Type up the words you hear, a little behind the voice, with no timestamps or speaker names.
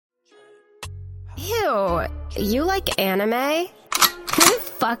Ew, you like anime? Who the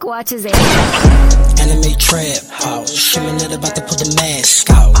fuck watches anime? Anime trap house, Shimonette about to put the mask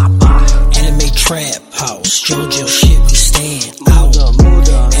out. Anime trap house, JoJo shit, we stand out.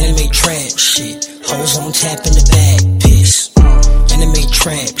 Anime trap shit, hoes on tap in the back, piss. Anime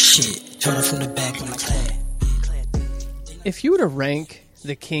trap shit, turn it from the back when I clap. If you were to rank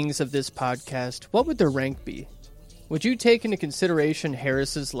the kings of this podcast, what would their rank be? Would you take into consideration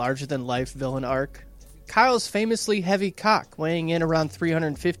Harris's larger-than-life villain arc? Kyle's famously heavy cock weighing in around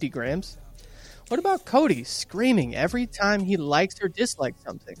 350 grams? What about Cody screaming every time he likes or dislikes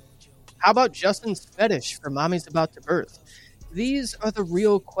something? How about Justin's fetish for mommy's about to birth? These are the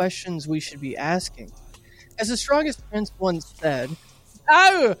real questions we should be asking. As the Strongest Prince once said,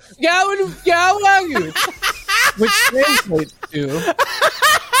 which translates to,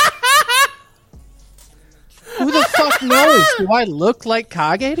 who the fuck knows? Do I look like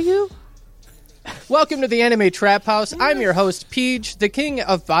Kage to you? Welcome to the Anime Trap House. I'm your host, Peach, the king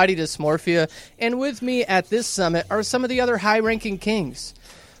of body dysmorphia, and with me at this summit are some of the other high-ranking kings.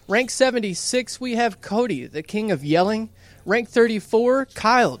 Rank 76, we have Cody, the king of yelling. Rank 34,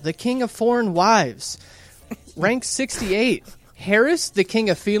 Kyle, the king of foreign wives. Rank 68, Harris, the king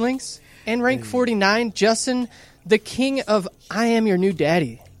of feelings. And rank 49, Justin, the king of I am your new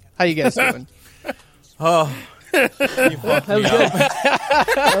daddy. How you guys doing? Oh, That was good.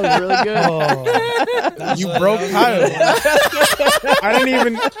 That was really good. Oh. You broke Kyle. I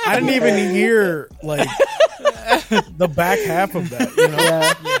didn't even hear like the back half of that. You know?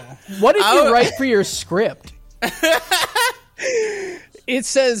 Yeah. What did you write for your script? It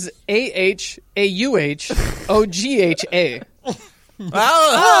says AHAUHOGHA.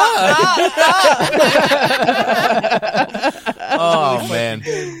 Oh man.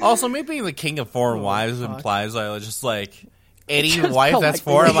 Also, me being the king of foreign wives implies I was just like any wife that's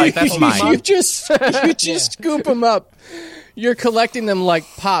foreign, like that's mine. You just scoop them up. You're collecting them like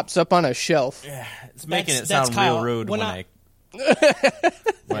pops up on a shelf. Yeah, it's making it That's sound Kyle. real rude When when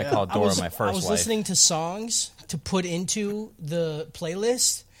I call Dora my I first was wife. listening to songs to put into the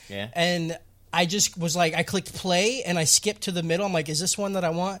playlist, and I just was like, I clicked play and I skipped to the middle. I'm like, is this one that I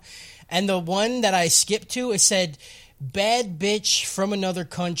want? And the one that I skipped to, it said, "Bad bitch from another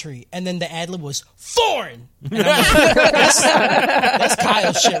country," and then the ad-lib was foreign. And I'm like, that's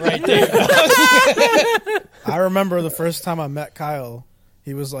Kyle shit right there. I remember the first time I met Kyle,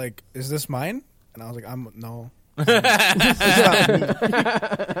 he was like, "Is this mine?" And I was like, no. It's not me.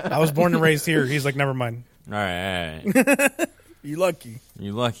 I was born and raised here. He's like, never mind. All right. You lucky.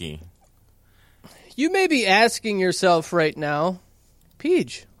 You lucky. You may be asking yourself right now,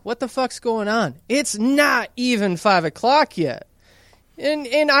 Peach, what the fuck's going on? It's not even 5 o'clock yet.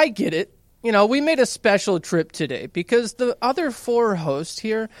 And I get it. You know, we made a special trip today because the other 4 hosts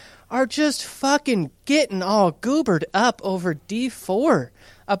here are just fucking getting all goobered up over D4,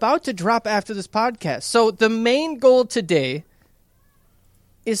 about to drop after this podcast. So the main goal today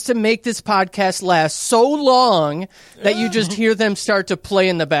is to make this podcast last so long that you just hear them start to play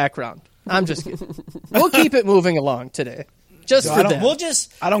in the background. I'm just kidding. We'll keep it moving along today. Just for them. We'll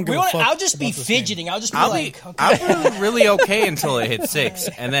just. I don't give a fuck I'll just be about this fidgeting. I'll just be I'll like, be okay. really okay until it hits 6,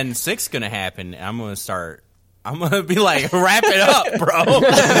 and then 6 gonna happen. And I'm gonna be like, wrap it up, bro.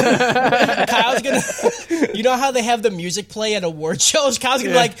 Kyle's gonna. You know how they have the music play at award shows? Kyle's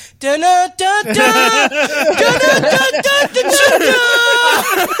gonna be like, da da da da da da da da da.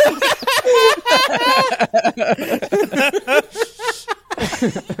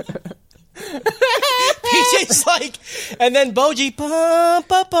 PJ's like, and then Boji, bum,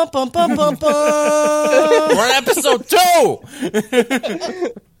 bum, bum, bum, bum, bum, bum. We're on episode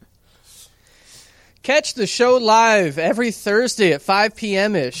 2. Catch the show live every Thursday at 5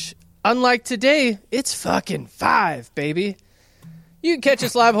 p.m.-ish. Unlike today, it's fucking 5, baby. You can catch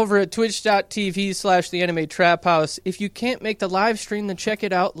us live over at twitch.tv/The Anime Trap House. If you can't make the live stream, then check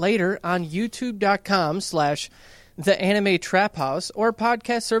it out later on youtube.com/The Anime Trap House or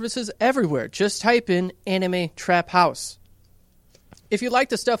podcast services everywhere. Just type in Anime Trap House. If you like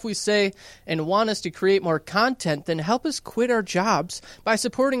the stuff we say and want us to create more content, then help us quit our jobs by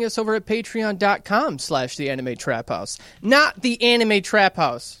supporting us over at patreon.com/The Anime Trap House. Not The Anime Trap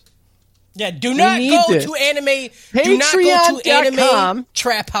House. Yeah, do not go to anime. Do not go to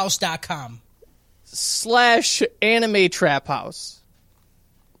animetraphouse.com. /Anime Trap House.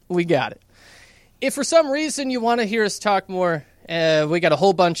 We got it. If for some reason you want to hear us talk more, we got a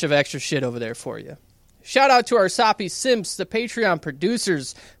whole bunch of extra shit over there for you. Shout out to our Soppy Simps, the Patreon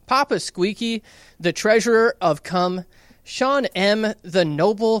producers, Papa Squeaky, the Treasurer of Cum, Sean M., the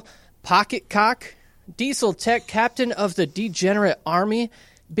Noble Pocket Cock, Diesel Tech, Captain of the Degenerate Army,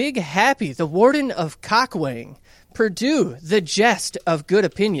 Big Happy, the warden of cockweighing. Purdue, the jest of good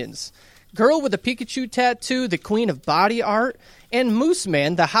opinions. Girl with a Pikachu tattoo, the queen of body art. And Moose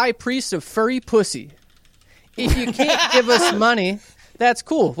Man, the high priest of furry pussy. If you can't give us money, that's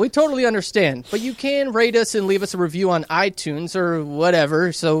cool. We totally understand. But you can rate us and leave us a review on iTunes or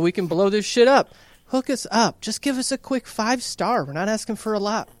whatever so we can blow this shit up. Hook us up. Just give us a quick 5-star. We're not asking for a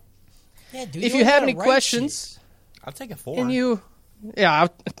lot. Yeah, dude, If you have any questions, I'll take a 4. and you... Yeah,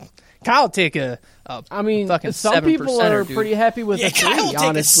 Kyle take a I mean, fucking some people 7%, are dude. pretty happy with Yeah, a 3, Kyle will take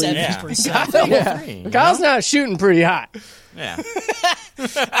honestly. a 7%. Yeah. Kyle's not shooting pretty hot. Yeah.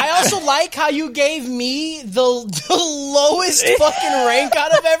 I also like how you gave me the lowest fucking rank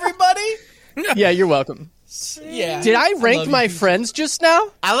out of everybody. Yeah, you're welcome. Yeah. Did I rank love my you. friends just now?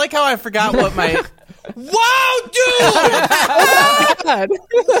 I like how I forgot what my... Wow, dude! God.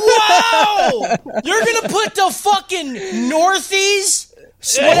 Wow! You're gonna put the fucking Northies,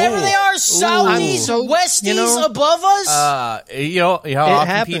 whatever they are, Southees, so- Westies you know, above us? you know how often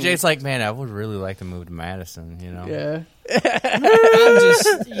happened. PJ's like, man, I would really like to move to Madison, you know? Yeah. I'm just,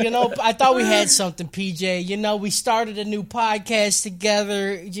 I thought we had something, PJ. We started a new podcast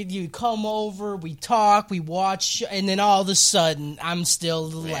together. You come over, we talk, we watch, and then all of a sudden, I'm still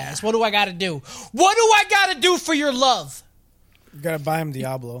the last. What do I got to do? What do I got to do for your love? You gotta buy him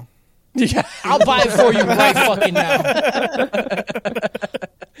Diablo. I'll buy it for you right fucking now.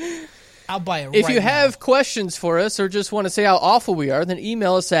 I'll buy it right now. If you have questions for us or just want to say how awful we are, then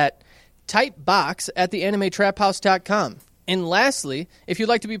email us at typebox@theanimetraphouse.com. And lastly, if you'd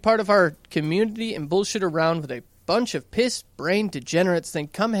like to be part of our community and bullshit around with a bunch of piss-brain degenerates, then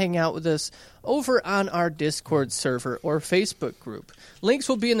come hang out with us over on our Discord server or Facebook group. Links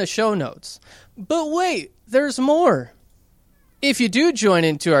will be in the show notes. But wait, there's more. If you do join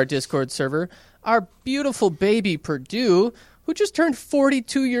into our Discord server, our beautiful baby Purdue, who just turned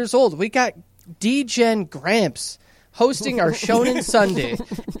 42 years old, we got D-Gen Gramps hosting our Shonen Sunday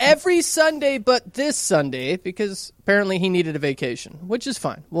every Sunday but this Sunday because apparently he needed a vacation, which is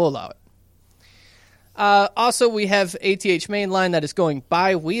fine. We'll allow it. Also, we have ATH Mainline that is going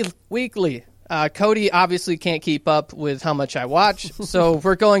bi-weekly. Cody obviously can't keep up with how much I watch, so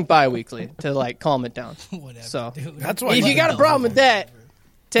we're going bi-weekly to calm it down. Whatever, So dude. That's why if you got a problem with that,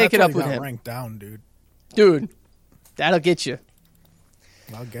 take it up with him. Ranked down, dude. Dude, that'll get you.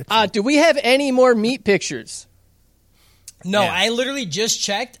 I'll get you. Do we have any more meat pictures? No, Yeah. I literally just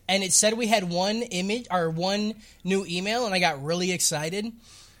checked, and it said we had one image or one new email, and I got really excited.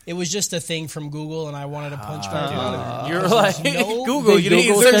 It was just a thing from Google, and I wanted to punch my dude. You're like, no- Google, you need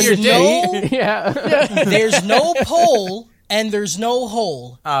to Google search your says date. no- Yeah. There's no pole, and there's no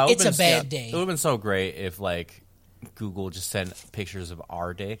hole. It's a bad It day. would have been so great if, Google just sent pictures of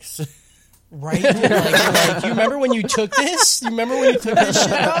our dicks. Right? Like, you remember when you took this? You remember when you took this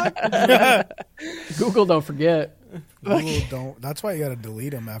shit, dog? Google, don't forget. Google don't. That's why you gotta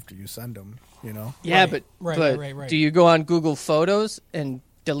delete them after you send them. Yeah, Right, but right. do you go on Google Photos and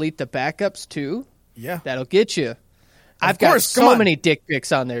delete the backups too? Yeah. That'll get you. I've got course, come so on. many dick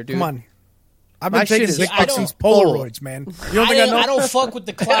pics on there, dude. Come on. I've My been shit taking is- dick I pics don't- since Polaroids, man. You don't think I know? I don't fuck with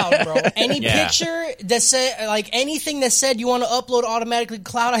the cloud, bro. Any Yeah. picture that said, anything that said you want to upload automatically to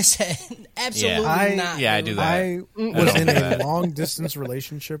cloud, I said, absolutely I- not. Yeah, I dude. do that. I was in a long distance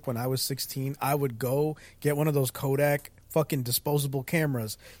relationship when I was 16. I would go get one of those Kodak fucking disposable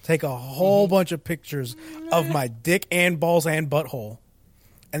cameras, take a whole bunch of pictures of my dick and balls and butthole,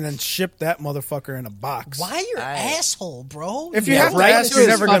 and then ship that motherfucker in a box. Why your asshole, bro? If you Yeah, have to right ask, to you're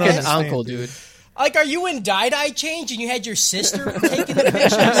his never gonna fucking understand. uncle, dude. Like, are you in dye change and you had your sister taking the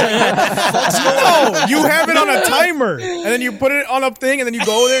pictures? Like, what the fuck's going on? No, you have it on a timer, and then you put it on a thing, and then you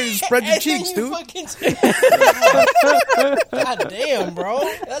go there and you spread your And then cheeks, you dude. God damn, bro.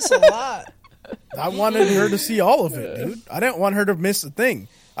 That's a lot. I wanted her to see all of it, dude. I didn't want her to miss a thing.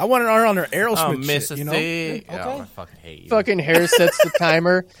 I wanted her on her Aerosmith Miss shit, a you know? thing. Oh, I fucking hate you. Fucking Harris sets the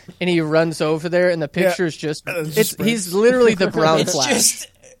timer and he runs over there and the picture is just, It's just he's literally the brown It's flash. just...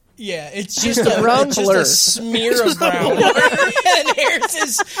 Yeah, it's just a brown it's just blur. a smear of brown. And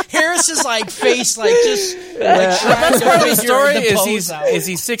Harris's like face just That's part of the story is is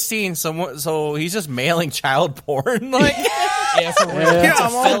he's 16, so he's just mailing child porn. Like, yeah, for real. Yeah. It's a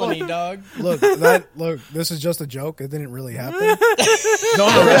I'm all- felony, dog. Look, this is just a joke. It didn't really happen.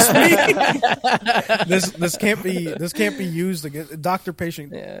 Don't arrest me. This can't be used against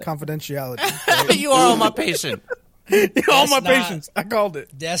doctor-patient confidentiality. Right? you are all my patient. All my not- patients. I called it.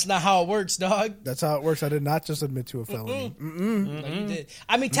 That's not how it works, dog. That's how it works. I did not just admit to a felony. No, you did.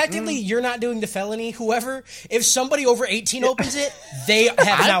 I mean, technically, you're not doing the felony. Whoever, if somebody over 18 opens it, they have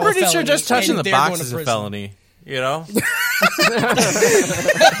now I'm pretty a felony, sure just touching and the they're box going to is a prison. felony. You know?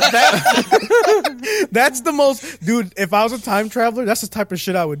 That's the most, dude. If I was a time traveler, that's the type of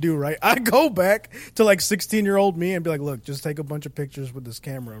shit I would do, right? I'd go back to like 16-year-old me and be like, look, just take a bunch of pictures with this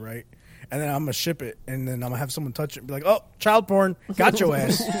camera, right? And then I'm gonna ship it, and then I'm gonna have someone touch it and be like, oh, child porn, got your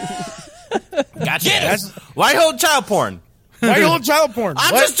ass. Gotcha. Why hold child porn? Why you hold child porn?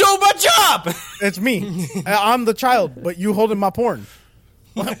 I'm What? just doing my job. It's me. I'm the child, but you holding my porn.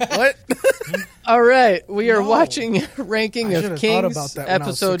 What? All right, we are watching Ranking I of should've thought Kings, about that when I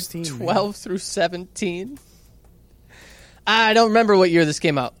was episodes 16, 12 through 17. I don't remember what year this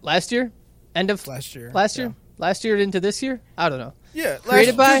came out. Last year? End of Last year. Last year? Last year into this year? I don't know. Yeah.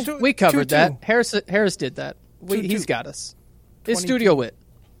 Created by? two- We covered two- that. Harris did that. He's got us. It's 22. Studio Wit.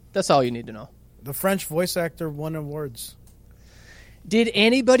 That's all you need to know. The French voice actor won awards. Did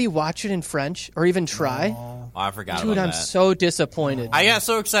anybody watch it in French or even try? Oh, I forgot Dude, about I'm that. so disappointed. I got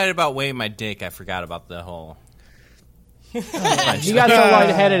so excited about weighing my dick, I forgot about the whole. He got so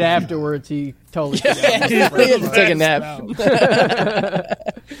lightheaded afterwards, he totally forgot. He had to take a nap.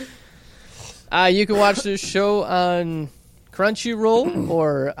 You can watch this show on Crunchyroll,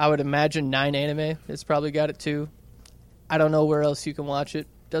 or I would imagine 9 Anime. It's probably got it too. I don't know where else you can watch it.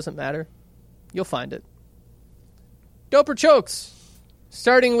 Doesn't matter. You'll find it. Doper Chokes.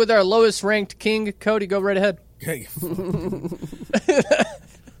 Starting with our lowest ranked king, Cody, go right ahead. Hey.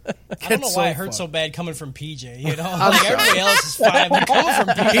 I don't know why it hurts so bad coming from PJ. You know, like everybody else is fine, but coming from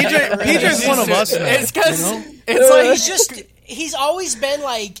PJ, PJ's one of us now. It's because it's like he's always been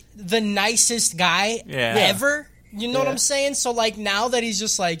like the nicest guy ever. You know what I'm saying? So like now that he's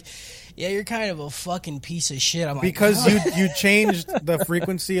just like, yeah, you're kind of a fucking piece of shit. I'm like, Because you changed the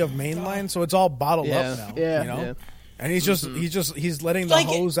frequency of mainline, so it's all bottled up now. Yeah. You know? Yeah. And he's letting the Like-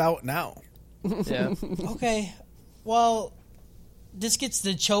 hose out now. Yeah. okay, well, this gets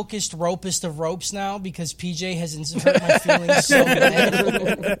the chokest, ropest of ropes now because PJ has hurt my feelings so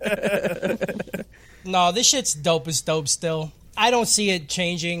bad. No, this shit's dope as dope still. I don't see it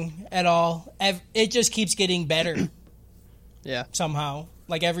changing at all. It just keeps getting better Yeah. somehow.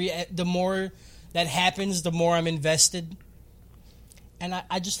 Like the more that happens, the more I'm invested. And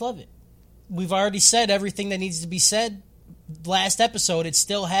I just love it. We've already said everything that needs to be said. Last episode, it's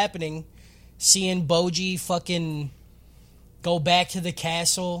still happening. Seeing Boji fucking go back to the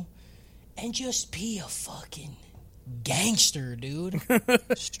castle and just be a fucking gangster, dude.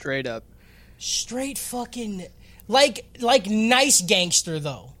 Straight up. Straight fucking like nice gangster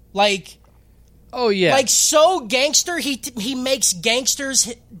though. Like Oh, yeah. like so gangster he makes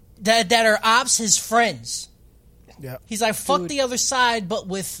gangsters that are ops his friends. Yeah. He's like fuck the other side but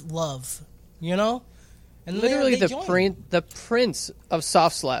with love, you know? And Literally they the join. the prince of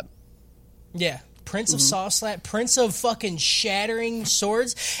soft slap. Yeah. Prince of Soft Slap, Prince of fucking shattering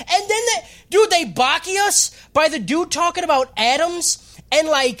swords. And then they Baki us by the dude talking about atoms and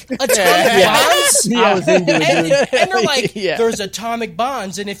like atomic bonds. I was into it, dude. And they're like, Yeah. there's atomic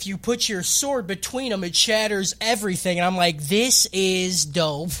bonds, and if you put your sword between them, it shatters everything. And I'm like, this is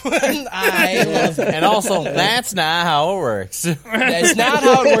dope. And I love it. And also, that's not how it works. That's not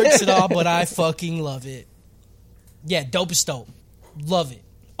how it works at all, but I fucking love it. Yeah, dope is dope. Love it.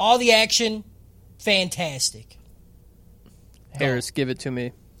 All the action, fantastic. Harris, give it to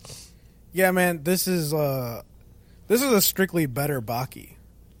me. Yeah, man, this is a strictly better Baki.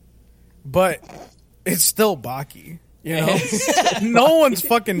 But it's still Baki. You know? No one's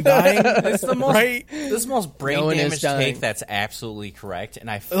fucking dying. It's the most, right? this is the most brain No one is damaged dying. take that's absolutely correct, and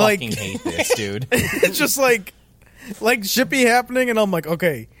I Like- fucking hate this, dude. It's just like shippy happening, and I'm like,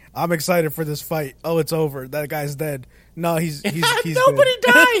 okay, I'm excited for this fight. Oh, it's over. That guy's dead. No, he's Nobody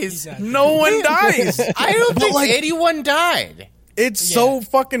dead. dies. No one dies. I don't think like- anyone died. It's so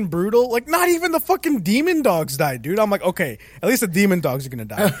fucking brutal. Like, not even the fucking demon dogs died, dude. I'm like, okay, at least the demon dogs are gonna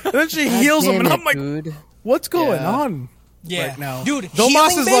die. And then she heals them, and I'm like, dude. what's going Yeah. on Yeah. right now? Dude, Domas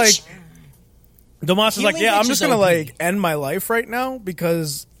healing is bitch? Domas is like, Healing yeah, I'm bitch just is gonna OP. like end my life right now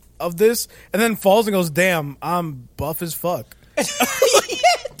because of this, and then falls and goes, damn, I'm buff as fuck. I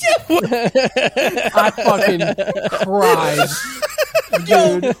fucking cried.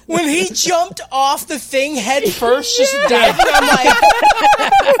 Yo, when he jumped off the thing head first, just diving,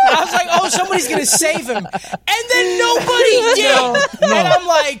 I was like, oh, somebody's gonna save him, and then nobody did, and I'm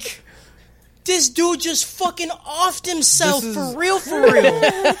like, this dude just fucking offed himself This is- for real, for real.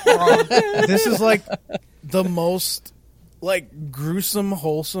 This is like the most like gruesome,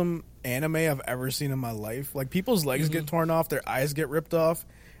 wholesome anime I've ever seen in my life. Like people's legs get torn off, their eyes get ripped off,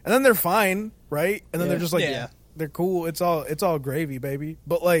 and then they're fine, right? And then they're just like, Yeah. they're cool. It's all gravy, baby.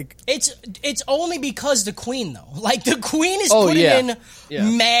 But like, it's only because the queen though. Like the queen is yeah.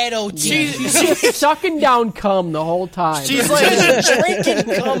 in mad OT. She's sucking down cum the whole time. She's like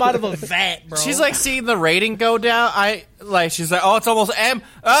drinking cum out of a vat, bro. She's like seeing the rating go down. She's like, oh, it's almost M.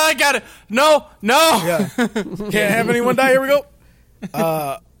 Oh, I got it. No. yeah, can't have anyone die. Here we go.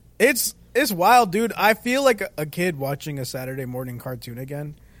 It's wild, dude. I feel like a kid watching a Saturday morning cartoon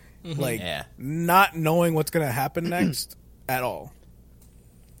again. Like, not knowing what's going to happen next at all.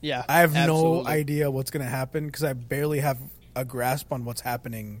 Yeah. I have absolutely. no idea what's going to happen because I barely have a grasp on what's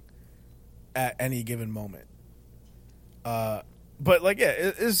happening at any given moment. But, like, yeah,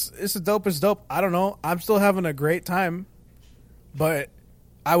 it's a dope as dope. I don't know. I'm still having a great time, but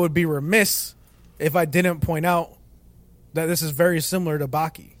I would be remiss if I didn't point out that this is very similar to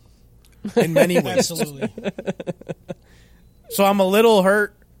Baki in many ways. Absolutely. So I'm a little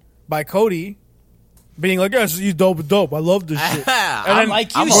hurt by Cody being like, yes, you dope. I love this shit. And then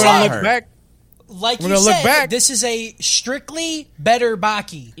like you I'm said, gonna look back. Like We're you gonna look said, back. this is a strictly better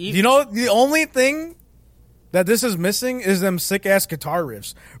Baki. You know, the only thing that this is missing is them sick ass guitar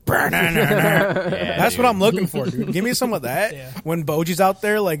riffs. That's what I'm looking for, dude. Give me some of that. When Boji's out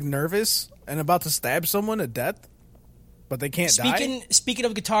there like nervous and about to stab someone to death, but they can't die. Speaking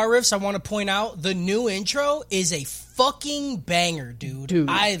of guitar riffs, I want to point out the new intro is a fucking banger, dude.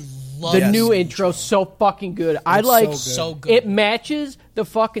 I love the new intro. So fucking good. I like so good. It matches the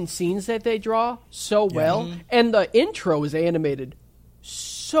fucking scenes that they draw so well, and the intro is animated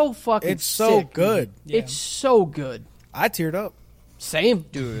so fucking. It's so sick, good. Yeah. It's so good. I teared up. Same,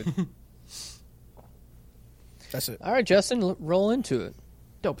 dude. That's it. All right, Justin, roll into it.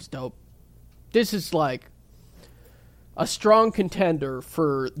 Dope is dope. This is like a strong contender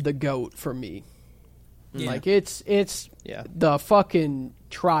for the GOAT for me. Yeah. Like it's the fucking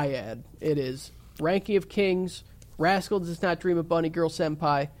triad. It is Ranking of Kings, Rascal Does Not Dream of Bunny Girl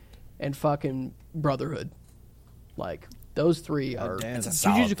Senpai, and fucking Brotherhood. Like those three are. That's a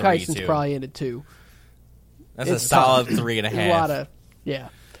solid Jujutsu three, Kaisen's too. probably in it too. That's It's a solid tough. 3.5. A lot of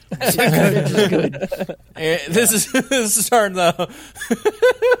it's just good. This is starting to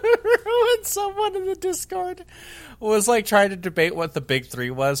when someone in the Discord was like trying to debate what the big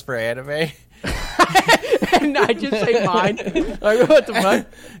 3 was for anime. And I just say mine. Like what the fuck?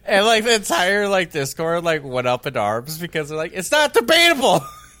 And like the entire like Discord like went up in arms because they're like, it's not debatable.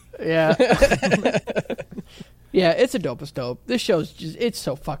 Yeah. Yeah, it's a dopest dope. This show's just, it's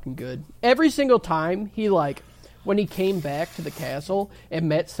so fucking good. Every single time he like, when he came back to the castle and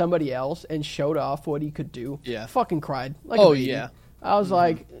met somebody else and showed off what he could do, fucking cried. Like a baby. Yeah. I was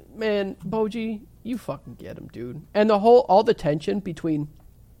like, man, Boji, you fucking get him, dude. And all the tension between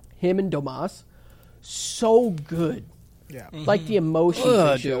him and Domas, so good. Yeah. Like the emotions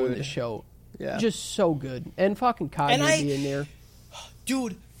they show in the show. Yeah. Just so good. And fucking Kanye being there.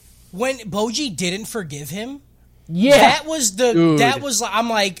 Dude, when Boji didn't forgive him, Yeah. that was I'm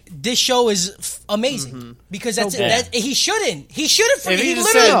like, this show is amazing because he shouldn't he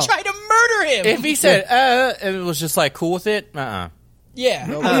literally tried to murder him. If he said and it was just like cool with it, yeah,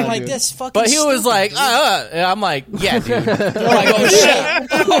 I'm like, that's fucking. But he was stupid, like, dude. and I'm like, yeah, dude. You're like, oh shit,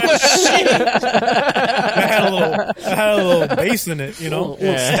 oh shit. I had a little bass in it, you know.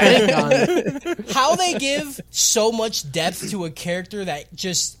 Stank on it. How they give so much depth to a character that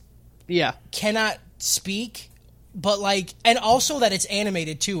just cannot speak. But like, and also that it's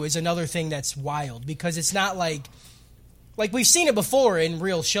animated too is another thing that's wild because it's not like we've seen it before in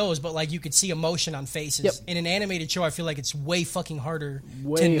real shows, but like you could see emotion on faces. Yep. In an animated show, I feel like it's way fucking harder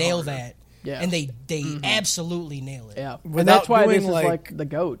Way to nail harder. that. Yeah. And they absolutely nail it. Yeah. And Without that's why this doing, is like- like the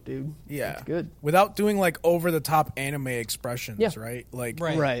GOAT, dude. Yeah. It's good. Without doing like over the top anime expressions, right? Like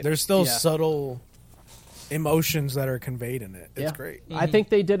Right. there's still Yeah. subtle emotions that are conveyed in it. It's Yeah. great. I think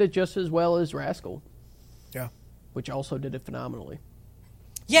they did it just as well as Rascal, Yeah. which also did it phenomenally.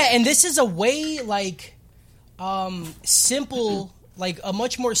 Yeah, and this is a way like simple, like a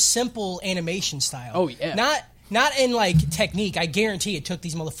much more simple animation style. Oh, yeah. Not in like technique. I guarantee it took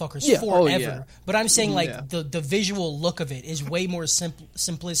these motherfuckers Yeah. forever. Oh, yeah. But I'm saying like Yeah. the visual look of it is way more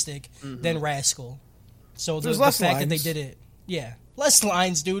simplistic than Rascal. So the There's less fact that they lines. did it, less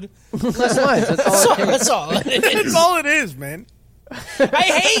lines, dude. Less lines. That's all. That's all. That's all it is, man.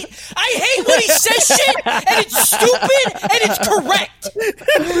 I hate when he says shit and it's stupid and it's correct.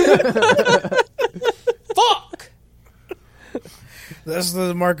 Fuck. That's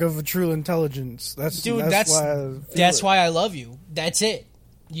the mark of a true intelligence. That's Why I love you. That's it.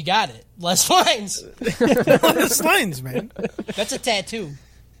 You got it. Less lines. Less lines, man. That's a tattoo.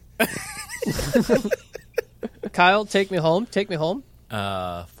 Kyle, take me home. Take me home.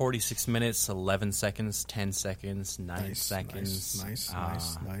 46 minutes, 11 seconds, 10 seconds, 9 seconds. Nice.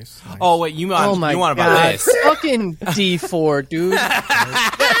 Oh wait, you want about this? Fucking D4, dude.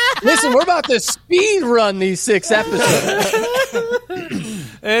 Listen, we're about to speed run these 6 episodes.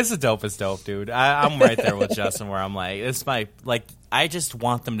 It's the dopest dope, dude. I'm right there with Justin, where I'm like, it's my I just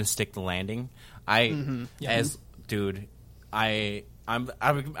want them to stick the landing. I'm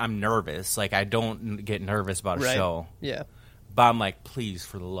nervous. Like, I don't get nervous about a show. Yeah. But I'm like, please,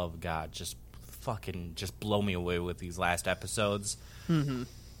 for the love of God, just blow me away with these last episodes.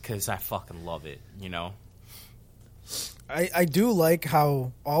 Because I fucking love it, you know? I do like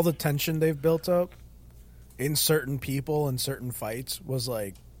how all the tension they've built up in certain people and certain fights was,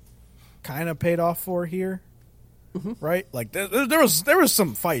 like, kind of paid off for here. Right? Like, there was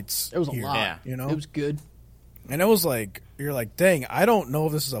some fights. There was a here, lot. You know? It was good. And it was like, you're like, dang, I don't know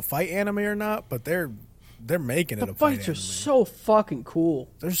if this is a fight anime or not, but they're making it The a fight fights are anime. so fucking cool.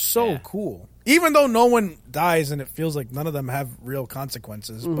 They're so cool. Even though no one dies and it feels like none of them have real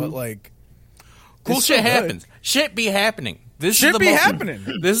consequences, but like cool it's shit so good. happens. Shit be happening. Shit be happening.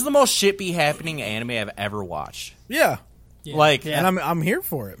 This is the most shit be happening anime I've ever watched. Yeah. Like, And I'm here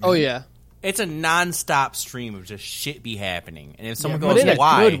for it, man. Oh, yeah. it's a non-stop stream of just shit be happening. And if someone but goes, in a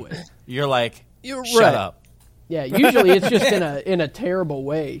why? good way. You're like, You're shut right. up. Yeah, usually it's just in a terrible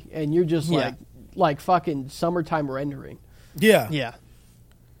way, and you're just like fucking summertime rendering. Yeah. Yeah.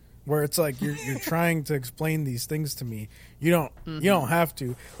 Where it's like you're trying to explain these things to me. You don't have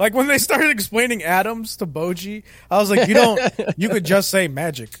to. Like when they started explaining atoms to Boji, I was like, you could just say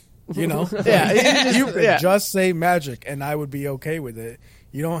magic, you know? Yeah. You could just say magic and I would be okay with it.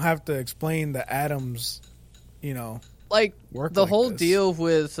 You don't have to explain the atoms, you know. Like Work the like whole this. deal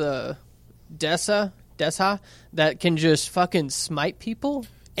with Desha that can just fucking smite people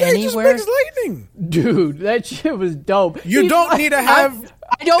anywhere. He just makes lightning. Dude, that shit was dope. You don't need to have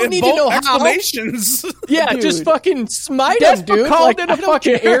I don't need to know how. explanations. Yeah, Dude. just fucking smite Despa him, dude. called Like, in I a don't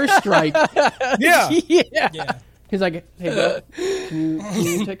fucking care. airstrike. Yeah. Yeah. He's like, hey, bro, can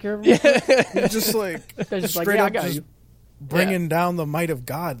you take care of him? You're just like They're just like, straight yeah, I up got just you. bringing down the might of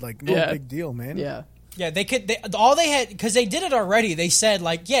God. Like, no Yeah. big deal, man. Yeah. Yeah, they could. All they had, because they did it already. They said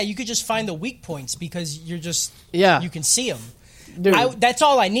like, yeah, you could just find the weak points because you're just Yeah. you can see them. Dude. That's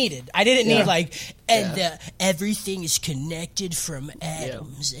all I needed. I didn't need like, and everything is connected from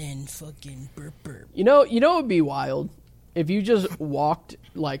atoms and fucking burp burp. You know what would be wild? If you just walked,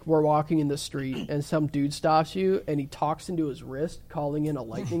 like, we're walking in the street and some dude stops you and he talks into his wrist, calling in a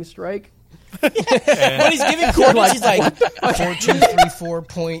lightning strike. When he's giving coordinates, he's like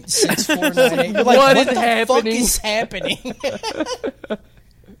 4234.649. You're like, What what is the happening? fuck is happening?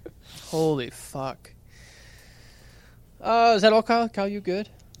 Holy fuck. Is that all, Kyle? Kyle, you good?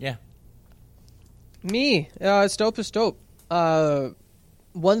 Yeah. Me. It's dope as dope.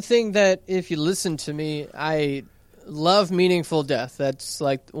 One thing that, if you listen to me, I love meaningful death. That's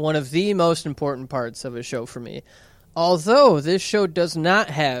like one of the most important parts of a show for me. Although this show does not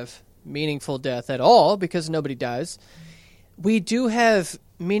have meaningful death at all because nobody dies, we do have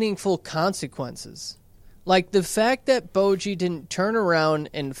meaningful consequences. Like the fact that Boji didn't turn around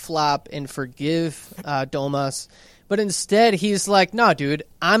and flop and forgive Domas, but instead he's like, "Nah, dude,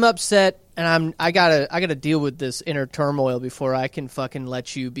 I'm upset and I gotta deal with this inner turmoil before I can fucking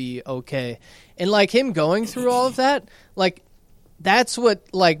let you be okay." And like him going through all of that, like that's what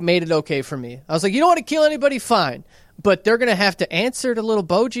like made it okay for me. I was like, you don't want to kill anybody, fine. But they're going to have to answer to little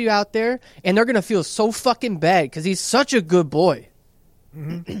Boji out there, and they're going to feel so fucking bad because he's such a good boy.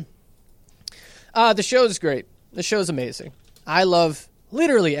 The show is great. The show's amazing. I love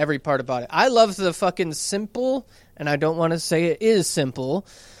literally every part about it. I love the fucking simple, and I don't want to say it is simple,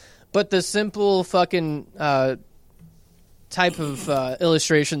 but the simple fucking type of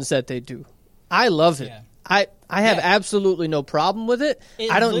illustrations that they do. I love it. Yeah. I have absolutely no problem with it.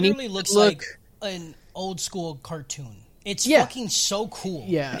 It I don't literally need looks to look. like an old school cartoon. It's Yeah. fucking so cool.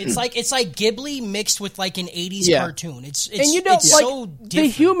 Yeah. It's like Ghibli mixed with like an 80s Yeah. cartoon. It's And you know, it's like, so the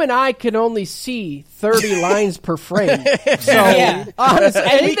different. human eye can only see 30 lines per frame. So, Yeah. honestly,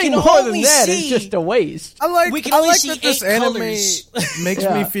 And we anything can more than only that is see- just a waste. I like We can only see that this 8 anime colors. makes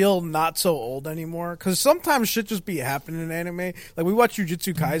Yeah. me feel not so old anymore. Because sometimes shit just be happening in anime. Like we watch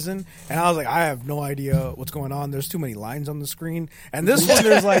Jujutsu Kaisen, and I was like, I have no idea what's going on. There's too many lines on the screen, and this one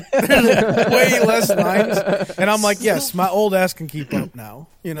there's way less lines. And I'm like, yes, my old ass can keep up now.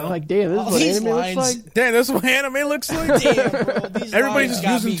 You know, Like, damn, this All is what these anime looks lines- like. damn, that's what anime looks like. Damn, bro, these Everybody's lines just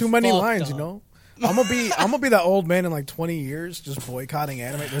got using me too many fucked lines. up. You know, I'm gonna be that old man in like 20 years just boycotting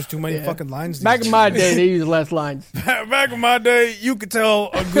anime. There's too many fucking lines. These Back in days. my day, they used less lines. Back in my day, you could tell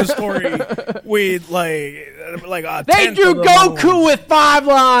a good story with like a They tenth do of the Goku lines. with 5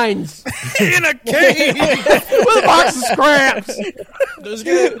 lines in a cave. with a box of scraps. There's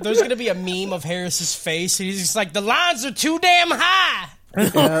gonna be a meme of Harris's face, and he's just like, the lines are too damn high.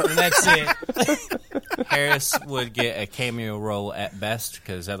 And that's it. Harris would get a cameo role at best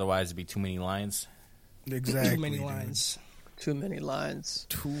because otherwise it'd be too many lines. Exactly. Too many lines. Too many lines.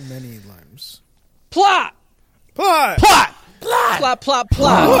 Too many lines. Plot! Plot. Plot! Plot! Plot, plot,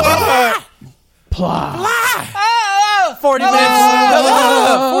 plot. Plot. Oh, 40 minutes.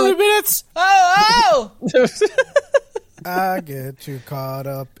 40 minutes. I get too caught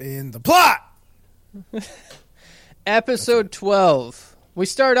up in the plot. Episode 12. We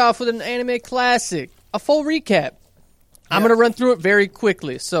start off with an anime classic, a full recap. I'm going to run through it very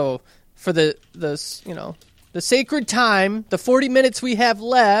quickly. So for the sacred time, the 40 minutes we have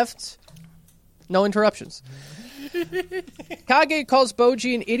left, no interruptions. Kage calls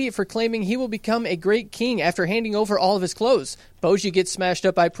Boji an idiot for claiming he will become a great king after handing over all of his clothes. Boji gets smashed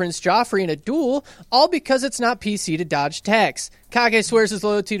up by Prince Joffrey in a duel, all because it's not PC to dodge tax. Kage swears his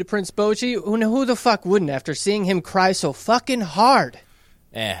loyalty to Prince Boji, who the fuck wouldn't after seeing him cry so fucking hard?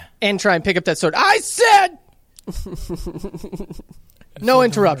 Yeah. And try and pick up that sword. I said! No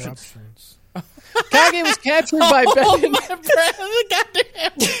interruptions. Kage was captured by Bevan.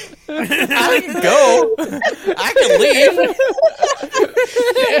 I can go. I can leave.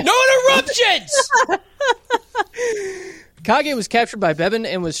 No interruptions. Kage was captured by Bevan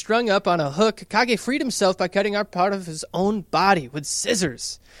and was strung up on a hook. Kage freed himself by cutting off part of his own body with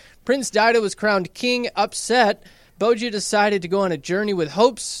scissors. Prince Dido was crowned king. Upset, Boji decided to go on a journey with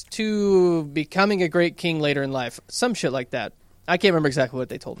hopes to becoming a great king later in life. Some shit like that. I can't remember exactly what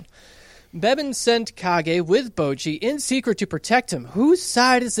they told him. Bevan sent Kage with Boji in secret to protect him. Whose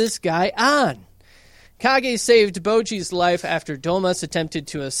side is this guy on? Kage saved Boji's life after Domas attempted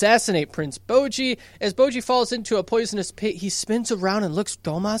to assassinate Prince Boji. As Boji falls into a poisonous pit, he spins around and looks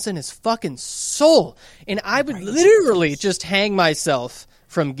Domas in his fucking soul. And I would literally just hang myself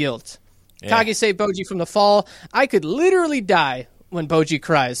from guilt. Yeah. Kage saved Boji from the fall. I could literally die when Boji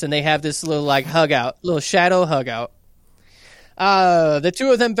cries, and they have this little like hug out, little shadow hug out. The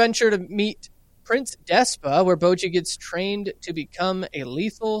two of them venture to meet Prince Despa, where Boji gets trained to become a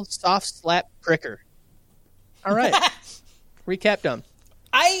lethal soft slap pricker. All right. Recap done.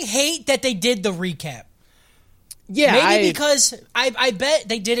 I hate that they did the recap. Yeah, maybe because I bet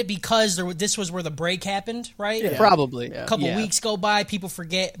they did it because this was where the break happened, right? Yeah. Probably. A couple weeks go by, people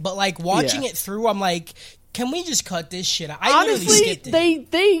forget. But like watching it through, I'm like, can we just cut this shit out? I Honestly, literally skipped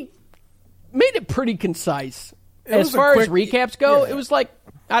it. they made it pretty concise. As far as recaps go, it was like,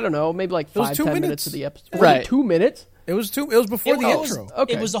 I don't know, maybe like 5-10 minutes of the episode. Right. 2 minutes? It was before the intro.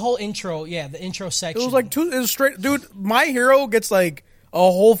 Okay. It was the whole intro, the intro section. It was like it was straight, dude. My Hero gets like a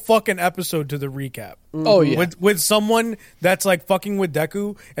whole fucking episode to the recap. Oh yeah, with someone that's like fucking with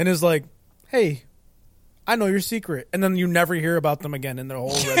Deku and is like, "Hey, I know your secret," and then you never hear about them again in the whole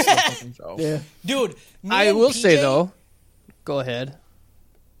rest of the fucking show. Yeah, dude. I will say though, go ahead.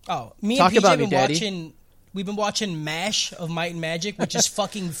 Oh, me Talk and PJ about me, been Daddy. watching. We've been watching MASH of Might and Magic, which is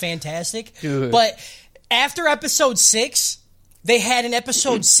fucking fantastic. Dude. But after episode 6, they had an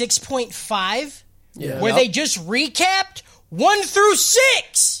episode 6.5 where they just recapped 1 through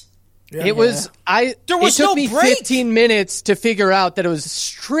 6. Yeah. It was There was it took me break. 15 minutes to figure out that it was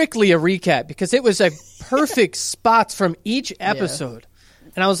strictly a recap because it was a perfect spots from each episode.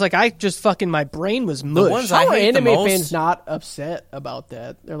 And I was like, my brain was mush. The ones How are I hate anime the most, fans not upset about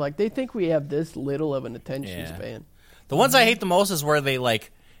that? They're like, they think we have this little of an attention span. The ones I hate the most is where they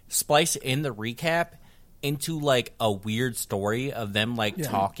like splice in the recap into like a weird story of them like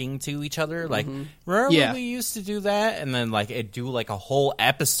talking to each other. Like, remember when we used to do that? And then like it do like a whole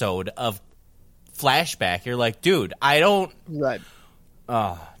episode of flashback. You're like, dude, I don't. Right.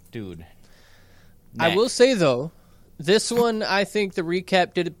 Dude. I will say though, this one, I think the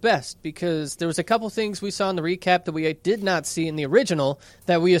recap did it best because there was a couple things we saw in the recap that we did not see in the original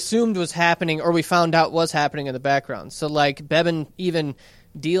that we assumed was happening or we found out was happening in the background. So, like, Bevan even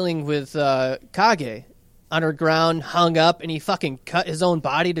dealing with Kage underground, hung up, and he fucking cut his own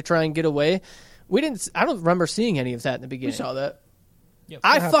body to try and get away. I don't remember seeing any of that in the beginning. We saw that.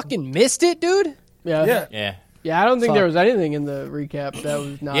 I fucking missed it, dude. Yeah, I don't think there was anything in the recap that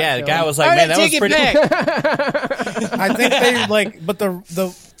was not. Yeah, the guy was like, man, that was pretty. I think they like, but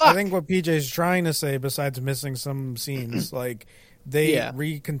I think what PJ's trying to say, besides missing some scenes, like they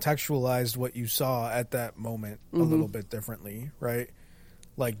recontextualized what you saw at that moment a little bit differently, right?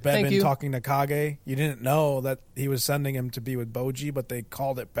 Like Bebin talking to Kage. You didn't know that he was sending him to be with Boji, but they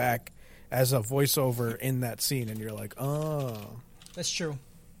called it back as a voiceover in that scene, and you're like, oh. That's true.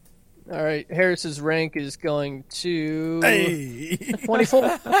 All right, Harris's rank is going to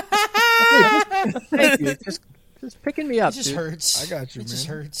 24. Thank you. Just picking me up. It just hurts. I got you, It man. just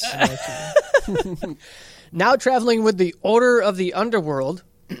hurts. Now traveling with the Order of the Underworld,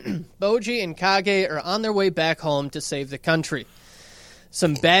 Boji and Kage are on their way back home to save the country.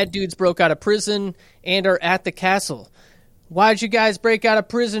 Some bad dudes broke out of prison and are at the castle. Why'd you guys break out of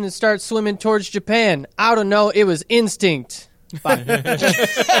prison and start swimming towards Japan? I don't know. It was instinct.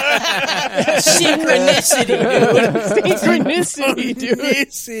 Synchronicity,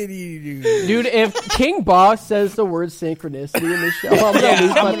 dude. Dude, if King Boss says the word synchronicity in this show, I'm gonna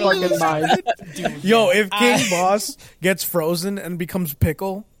lose my fucking mind. Dude, yo, if King Boss gets frozen and becomes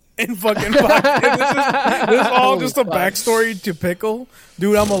Pickle in fucking Pocket, this is all just a backstory to Pickle,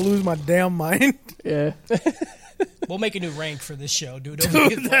 dude, I'm gonna lose my damn mind. Yeah. We'll make a new rank for this show, dude.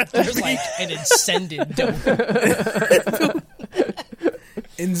 There's like an ascended.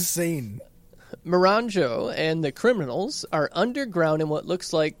 Insane. Miranjo and the criminals are underground in what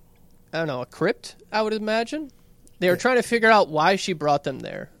looks like, I don't know, a crypt, I would imagine. They were trying to figure out why she brought them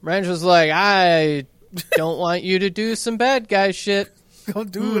there. Miranjo's like, I don't want you to do some bad guy shit. Go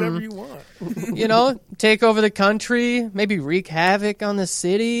do whatever you want. You know, take over the country, maybe wreak havoc on the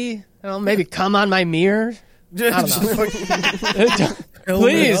city. I don't know, maybe come on my mirror. I don't know.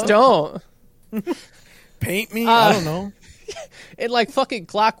 Please don't. Paint me? I don't know. And like fucking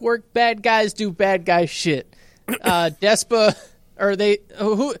clockwork, bad guys do bad guy shit. Despa, or they,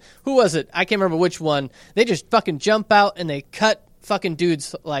 who was it? I can't remember which one. They just fucking jump out and they cut fucking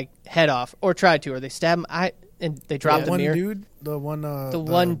dudes like head off, or try to, or they stab him. And they drop the mirror. Dude, the one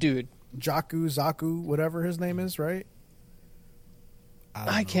dude, Zaku, whatever his name is, right?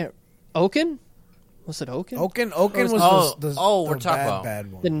 I can't. Oken? Was it Oken? Oken was the we're talking about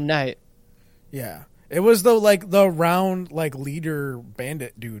bad one. The knight. Yeah. It was the round leader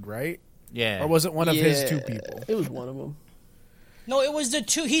bandit dude, right? Yeah. Or was it one of his two people? It was one of them. No, it was the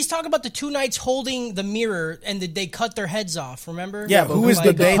two. He's talking about the two knights holding the mirror, and they cut their heads off. Remember? Yeah, who is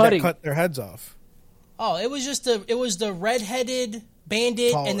the they that cut their heads off? Oh, it was the redheaded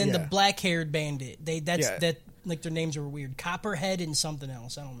bandit and then the black-haired bandit. That like their names were weird. Copperhead and something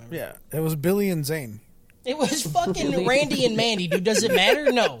else. I don't remember. Yeah, it was Billy and Zane. It was fucking Randy and Mandy, dude. Does it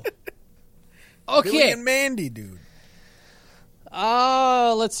matter? No. Okay. Billy and Mandy, dude.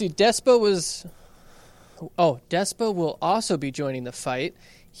 Let's see. Despa will also be joining the fight.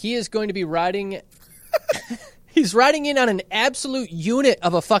 He is going to be riding... He's riding in on an absolute unit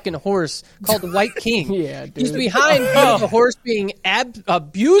of a fucking horse called White King. Yeah, dude. He's behind the horse being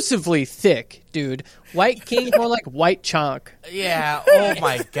abusively thick, dude. White King more like White Chonk. Yeah, oh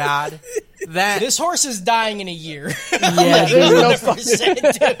my god. This horse is dying in a year. Yeah, dude.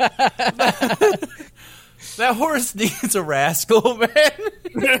 That horse needs a rascal, man.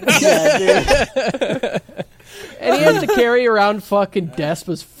 Yeah, dude. And he has to carry around fucking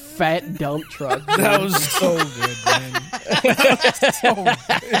Despa's fat dump truck. That was so good, man.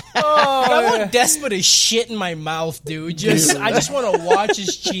 I want Despa to shit in my mouth, dude. I just want to watch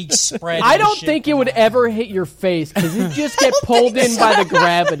his cheeks spread. I don't think it would ever hit your face because it just get pulled in by the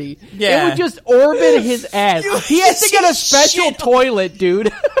gravity. Yeah. It would just orbit his ass. He has to get a special toilet,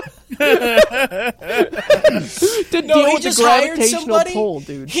 dude. To deal with the gravitational pull,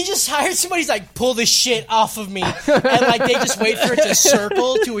 dude. He just hired somebody. He's like, pull the shit off of me, and like they just wait for it to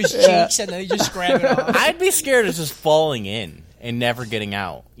circle to his cheeks, and then they just grab it off. I'd be scared of just falling in and never getting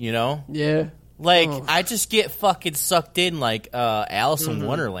out. You know? Yeah. Like I just get fucking sucked in like Alice in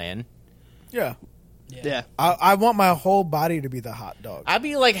Wonderland. Yeah. Yeah. I want my whole body to be the hot dog. I'd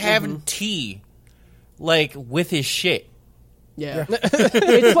be like having tea, like with his shit. Yeah.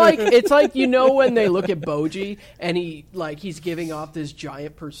 It's like you know when they look at Boji and he's giving off this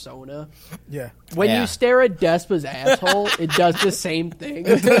giant persona. Yeah. When you stare at Despa's asshole, it does the same thing.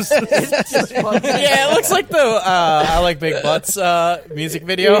 It's just fucking Yeah, it looks like the I Like Big Butts music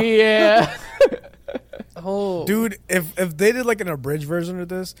video. Yeah. Oh, dude, if they did like an abridged version of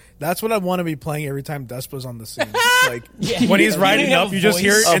this, that's what I want to be playing every time Despa's on the scene. Like when he's riding up, you just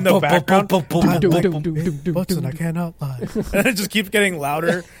hear it in the background. Butts and I cannot lie. And it just keeps getting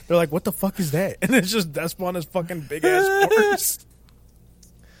louder. They're like, "What the fuck is that?" And it's just Despa on his fucking big ass horse.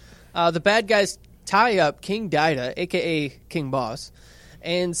 The bad guys tie up King Daida, aka King Boss,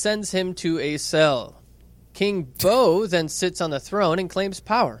 and sends him to a cell. King Bo then sits on the throne and claims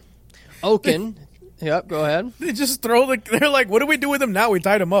power. Oken. Yep, go ahead. They just they're like, what do we do with him now? We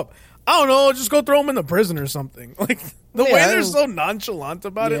tied him up. I don't know, just go throw him in the prison or something. Like, The Yeah, way I they're don't- so nonchalant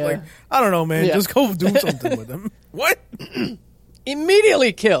about it, Yeah. like, I don't know, man. Yeah. Just go do something with him. What?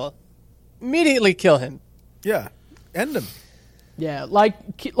 Immediately kill him. Yeah. End him. Yeah,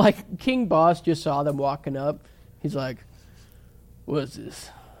 like King Boss just saw them walking up. He's like, "What's this?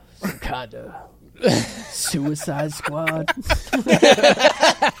 Some kind of Suicide Squad?"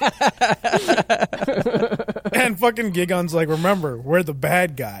 And fucking Gigon's like, remember, we're the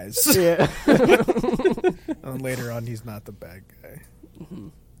bad guys. Yeah. And later on, he's not the bad guy.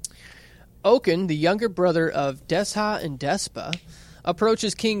 Oken, the younger brother of Desha and Despa,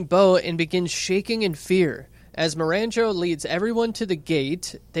 approaches King Bo and begins shaking in fear. As Miranjo leads everyone to the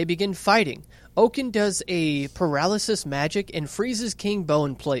gate, they begin fighting. Oken does a paralysis magic and freezes King Bo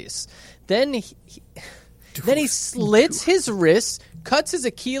in place. Then he slits his wrists, cuts his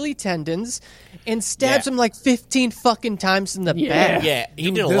Achilles tendons, and stabs him like 15 fucking times in the back. Yeah,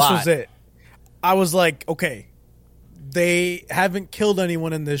 he did a This lot. was it. I was like, okay, they haven't killed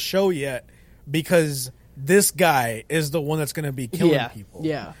anyone in this show yet because this guy is the one that's going to be killing people.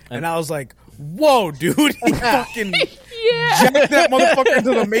 Yeah. And I was like, whoa, dude. He fucking jacked that motherfucker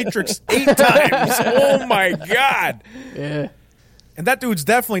into the Matrix 8 times. Oh, my God. Yeah. And that dude's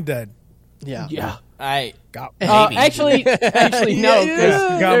definitely dead. Yeah. Yeah. I Got, Maybe. Actually, no.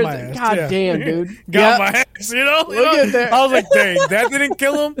 Yeah. Got my ass, God yeah. damn, dude. got my ass, you know? I was like, dang, that didn't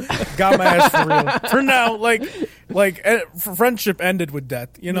kill him. Got my ass for real. For now, friendship ended with death,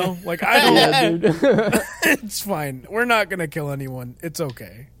 you know? Like, I don't Yeah, dude. It's fine. We're not going to kill anyone. It's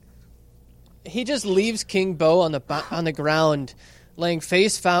okay. He just leaves King Bo on the ground, laying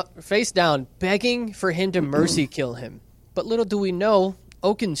face down, begging for him to mercy kill him. But little do we know,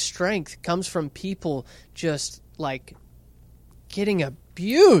 Oken's strength comes from people just like getting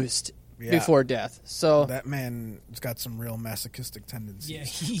abused Yeah. before death. So That man's got some real masochistic tendencies. Yeah,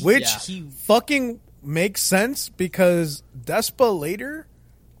 Which he fucking makes sense because Despa later,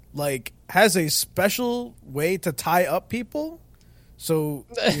 like, has a special way to tie up people. So,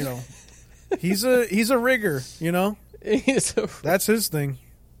 you know, he's a rigger, you know? That's his thing.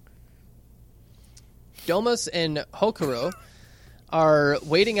 Domus and Hokuro are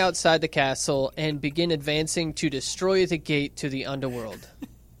waiting outside the castle and begin advancing to destroy the gate to the underworld.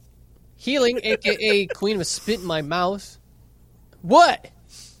 Healing, a.k.a. Queen of Spit in My Mouth. What?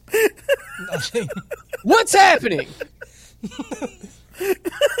 nothing. What's happening?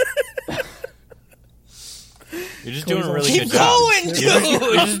 You're just doing a really Keep good job. going, dude.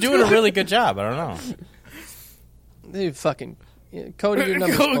 You're just doing a really good job. I don't know. Dude, fucking Cody, your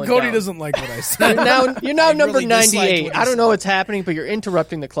number's going Cody down. doesn't like what I said. You're now number really disliked 98. what I he don't know what's happening, but you're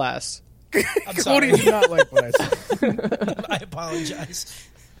interrupting the class. I'm sorry. Cody does not like what I said. I apologize.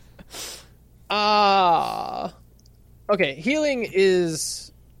 Okay, Healing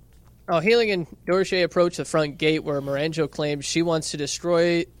and Dorche approach the front gate where Miranjo claims she wants to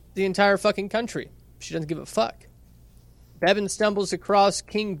destroy the entire fucking country. She doesn't give a fuck. Bevan stumbles across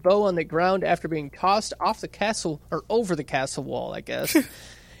King Bo on the ground after being tossed off the castle, or over the castle wall, I guess,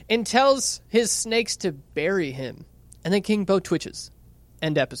 and tells his snakes to bury him. And then King Bo twitches.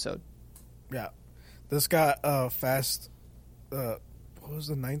 End episode. Yeah. This got fast. What was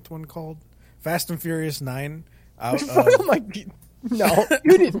the 9th one called? Fast and Furious 9. Out of, Oh my god. No,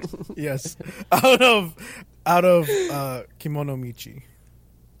 you didn't. yes. Out of Kimono Michi.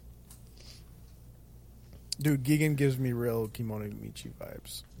 Dude, Gigan gives me real Kimono Michi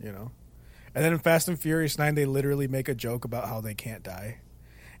vibes, you know? And then in Fast and Furious 9, they literally make a joke about how they can't die.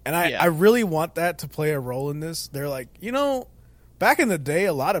 And I really want that to play a role in this. They're like, you know, back in the day,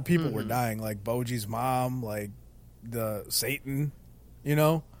 a lot of people were dying, like Boji's mom, like the Satan, you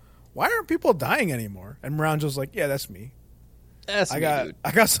know? Why aren't people dying anymore? And Miranjo's like, yeah, that's me. That's I me, got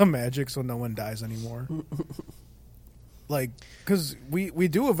dude. some magic so no one dies anymore. Like, because we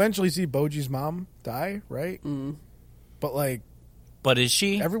do eventually see Boji's mom die, right? Mm. But, like... But is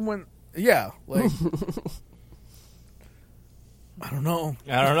she? Everyone... Yeah, like... I don't know.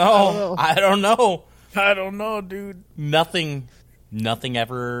 I don't know, dude. Nothing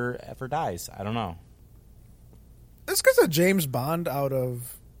ever dies. I don't know. It's because of James Bond out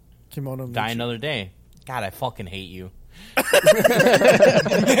of Kimono Michi. Die another day. God, I fucking hate you.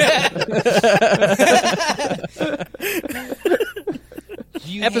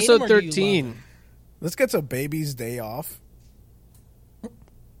 Do you hate him Episode or do you love 13. him? Let's get to Baby's Day Off.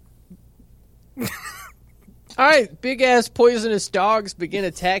 All right, big-ass poisonous dogs begin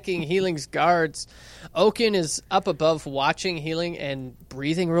attacking Healing's guards. Oken is up above watching Healing and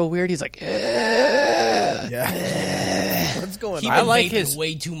breathing real weird. He's like, Yeah. What's going Keep on? I like vaping his-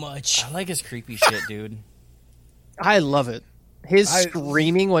 way too much. I like his creepy shit, dude. I love it. His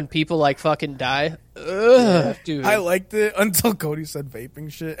screaming when people like fucking die. Ugh, dude. I liked it until Cody said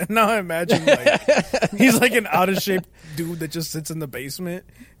vaping shit, and now I imagine like he's like an out of shape dude that just sits in the basement.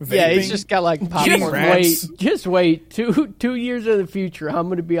 Vaping. Yeah, he's just got like popcorn. Just wait. 2 years in the future, I'm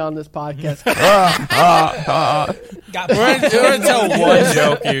going to be on this podcast. We're gonna tell one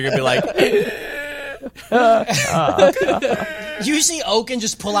joke. You're gonna be like. You see Oaken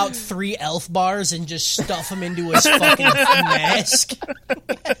just pull out 3 elf bars and just stuff them into his fucking mask.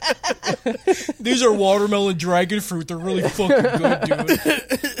 These are watermelon dragon fruit. They're really fucking good,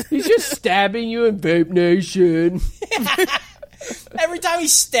 dude. He's just stabbing you in Vape Nation. Every time he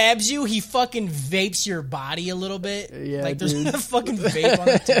stabs you, he fucking vapes your body a little bit. Yeah, like there's dude. a fucking vape on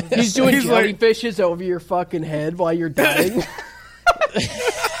the tip of his He's doing jellyfishes over your fucking head while you're dying.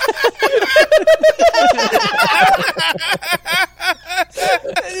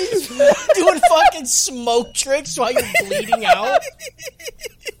 He's doing fucking smoke tricks while you're bleeding out.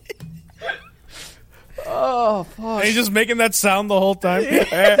 Oh, fuck. And he's just making that sound the whole time.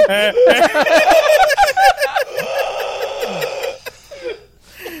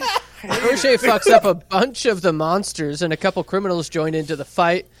 Crochet fucks up a bunch of the monsters, and a couple criminals join into the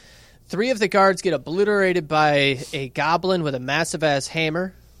fight. 3 of the guards get obliterated by a goblin with a massive-ass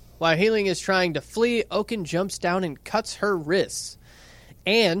hammer. While Healing is trying to flee, Oaken jumps down and cuts her wrists.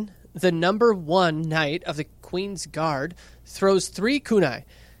 And the number 1 knight of the Queen's Guard throws 3 kunai,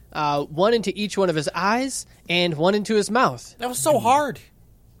 1 into each one of his eyes and 1 into his mouth. That was so hard.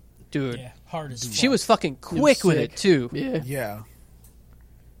 Dude, Yeah, hard as fuck. she was fucking quick with it, too. Yeah. Yeah.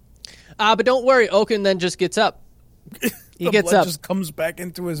 But don't worry, Oaken then just gets up. He The gets blood up. just comes back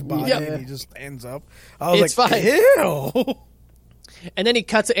into his body Yep. and he just stands up. I was It's like, fine. ew. And then he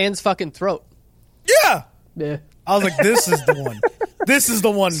cuts Anne's fucking throat. Yeah. Yeah. I was like, this is the one. This is the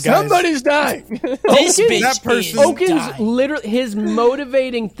one, guys. Somebody's dying. This bitch that person- is Oaken's dying. literally his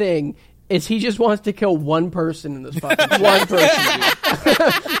motivating thing is he just wants to kill one person in this fucking one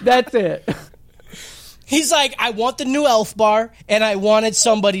person. That's it. He's like, I want the new elf bar, and I wanted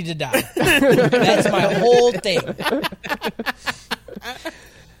somebody to die. That's my whole thing.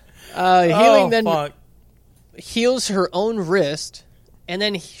 Healing then Fuck. heals her own wrist, and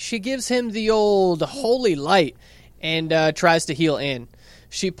then she gives him the old holy light and tries to heal Anne.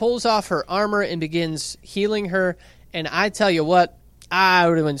 She pulls off her armor and begins healing her, and I tell you what, I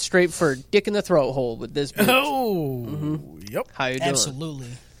would have went straight for a dick in the throat hole with this bitch. Oh. Yep. How you doing? Absolutely.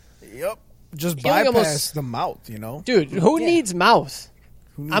 Yep. Just Healing bypass almost- the mouth, you know? Dude, who needs mouth?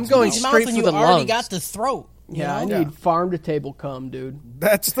 I'm going His mouth straight and for you the already lungs. got the throat. you Yeah, I know? need farm to table cum, dude.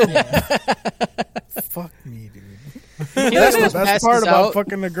 That's the fuck me, dude. Healing That's the almost best passes part about out.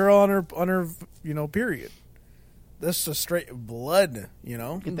 fucking a girl on her period. This is straight blood, you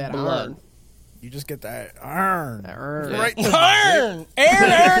know? Get that Blood. on. You just get that iron. Iron. Right in the Iron!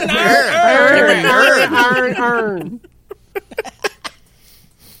 Iron.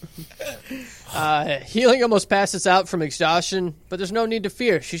 Healing almost passes out from exhaustion, but there's no need to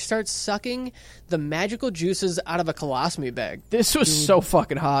fear. She starts sucking the magical juices out of a colostomy bag. This was so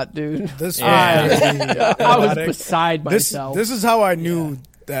fucking hot, dude. This I was erotic. beside this myself. this is how I knew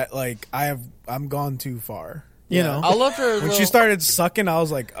that like I'm gone too far. You know? I loved her. When she started sucking, I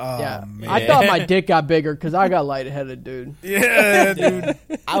was like, oh yeah. man. I thought my dick got bigger because I got lightheaded, dude. Yeah, dude.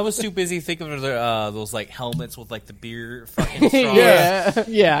 I was too busy thinking of those like helmets with like the beer fucking straws. Yeah.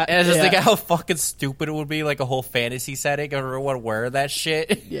 Yeah. And I just yeah. think how fucking stupid it would be, like a whole fantasy setting. Everyone would wear that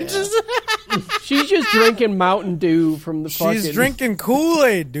shit. Yeah. She's just drinking Mountain Dew from the fucking... She's drinking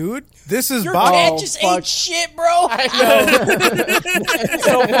Kool-Aid, dude. This is Your Bob. cat Oh, just fuck. ate shit, bro.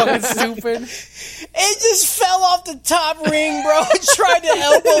 So fucking stupid. It just fell off the top ring, bro. It tried to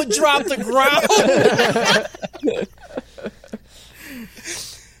elbow drop the ground.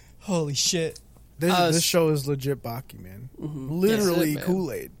 Holy shit. This show is legit Baki, man. Literally That's it, man.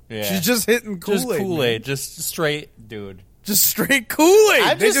 Kool-Aid. Yeah. She's just hitting Kool-Aid. Just Kool-Aid, man. just straight, dude. Just straight Kool-Aid.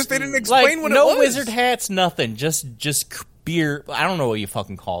 I They just didn't explain like, what no it was. wizard hats, nothing. Just beer. I don't know what you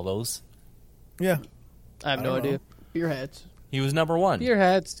fucking call those. Yeah. I have no don't idea. know. Beer hats. He was number one. Beer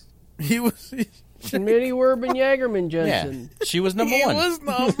hats. He was Schmitty Werben Jagerman Yeah, Jensen. she was number he one. was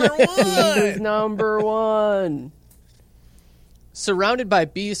number He was one. number one. Surrounded by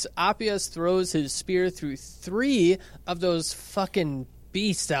beasts, Appius throws his spear through 3 of those fucking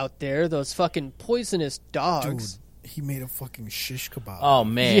beasts out there, those fucking poisonous dogs. Dude, he made a fucking shish kebab. Oh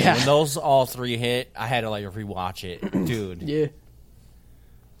man, Yeah. when those all 3 hit, I had to like rewatch it, dude. Yeah.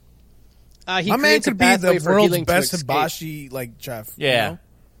 He My man creates a could be pathway the for world's healing to best escape. hibachi like chef. you Yeah. know?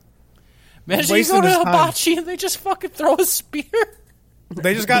 Imagine you Wasting go to his time. hibachi and they just fucking throw a spear.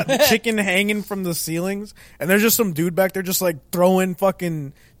 They just got chicken hanging from the ceilings, and there's just some dude back there just like throwing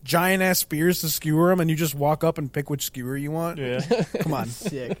fucking giant ass spears to skewer them, and you just walk up and pick which skewer you want. Yeah. Come on,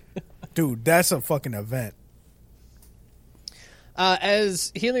 Sick. dude, that's a fucking event.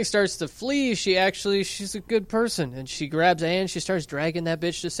 As Healing starts to flee, she's a good person, and she grabs Anne. She starts dragging that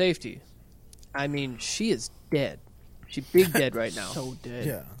bitch to safety. I mean, she is dead. She big dead right now. So dead.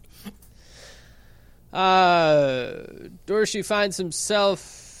 Yeah. Dorsey finds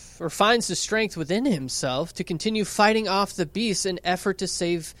the strength within himself to continue fighting off the beast in effort to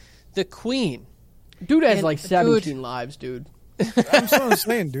save the queen. Dude has And, like 17 lives, dude. That's what I'm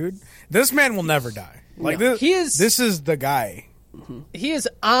saying, dude. This man will never die. Like this is the guy. He is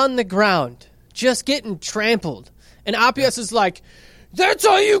on the ground, just getting trampled. And Appius is like, "That's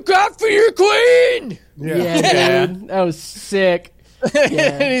all you got for your queen?" Yeah, dude. That was sick. Yeah.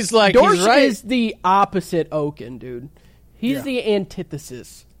 And he's like, Dorsch he's right. is the opposite Oaken, dude. He's the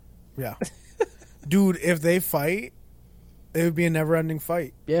antithesis. Yeah. Dude, if they fight, it would be a never-ending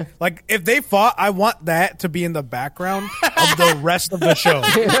fight. Yeah. Like, if they fought, I want that to be in the background of the rest of the show.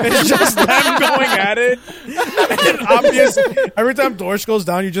 It's just them going at it. And Appius, every time Dorsch goes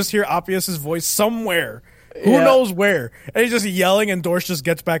down, you just hear Appius' voice somewhere. Who knows where? And he's just yelling, and Dorsch just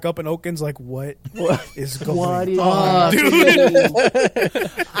gets back up, and Oaken's like, what is going on, dude?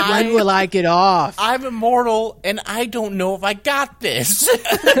 When will I get off? I'm immortal, and I don't know if I got this.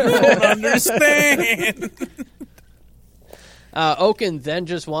 I don't understand. Oaken then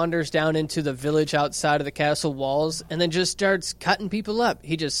just wanders down into the village outside of the castle walls and then just starts cutting people up.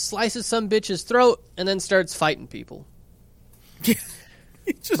 He just slices some bitch's throat and then starts fighting people.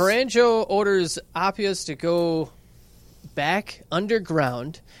 Maranjo orders Appius to go back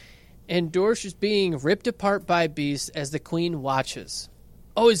underground, and Dorsch is being ripped apart by beasts as the queen watches.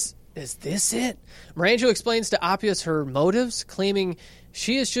 Oh, is this it? Maranjo explains to Appius her motives, claiming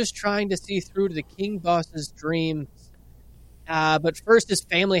she is just trying to see through to the king boss's dream. But first, his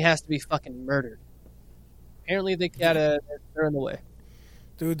family has to be fucking murdered. Apparently, they're in the way.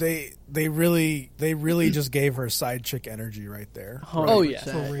 Dude, they really just gave her side chick energy right there. Oh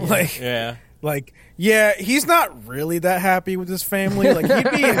yeah, Like, he's not really that happy with his family. Like,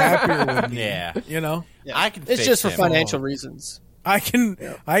 he'd be happier with me. Yeah. You know? yeah. I can It's fix just for him. financial reasons. I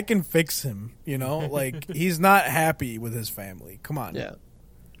can fix him, you know? Like, he's not happy with his family. Come on. Yeah,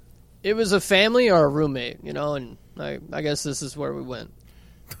 it was a family or a roommate, you know, and I guess this is where we went.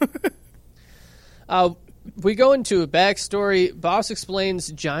 We go into a backstory. Boss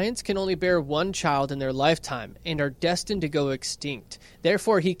explains giants can only bear one child in their lifetime and are destined to go extinct.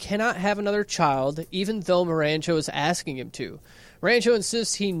 Therefore, he cannot have another child, even though Maranjo is asking him to. Maranjo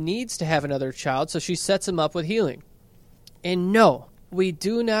insists he needs to have another child, so she sets him up with healing. And no, we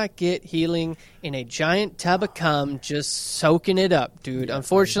do not get healing in a giant tub of cum just soaking it up, dude.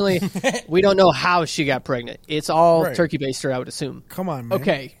 Unfortunately, we don't know how she got pregnant. It's all turkey baster, I would assume. Come on, man.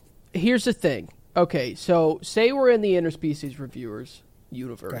 Okay, here's the thing. Okay, so say we're in the Interspecies Reviewers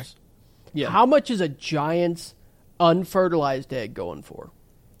universe. Okay. Yeah. How much is a giant's unfertilized egg going for?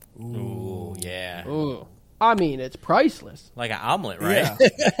 Ooh, yeah. Ooh. I mean, it's priceless. Like an omelet, right? Yeah.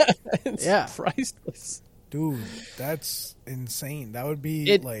 It's Yeah. priceless. Dude, that's insane. That would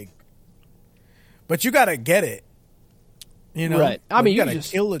be but you gotta get it. You know? Right. I mean, you you gotta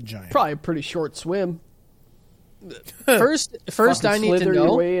just kill a giant. Probably a pretty short swim. First Fucking I need to slither your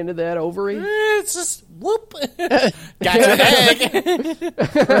know. way into that ovary. It's just whoop. Got your egg.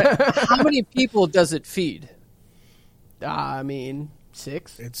 How many people does it feed? I mean,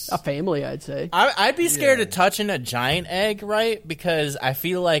 6. It's- a family, I'd say. I'd be scared of touching a giant egg, right? Because I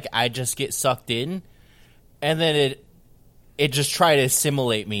feel like I just get sucked in, and then it just try to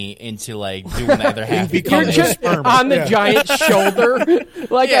assimilate me into like doing the other half. You're just sperm. on the Yeah. giant's shoulder,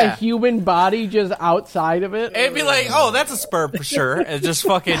 like Yeah. a human body just outside of it. It'd be like, oh, that's a sperm for sure. And just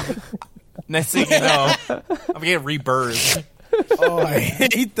fucking next thing you know, I'm getting rebirthed. Oh, I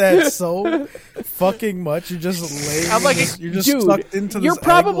hate that so fucking much. You're just laying. I'm like, you're just Dude, sucked into this you're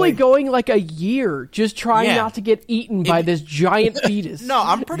probably egg, like, going like a year just trying Yeah. not to get eaten by this giant fetus. No,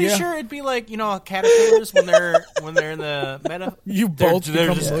 I'm pretty Yeah. sure it'd be like, you know, caterpillars when they're in the meta. You They're both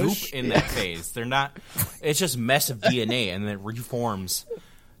become just mush. goop in that phase. They're not. It's just mess of DNA, and then it reforms.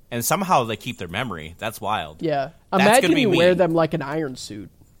 And somehow they keep their memory. That's wild. Yeah. That's Imagine gonna be you me. wear them like an iron suit.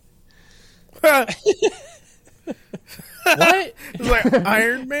 What? It's like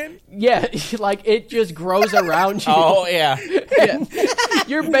Iron Man. Yeah, like it just grows around you. Oh yeah.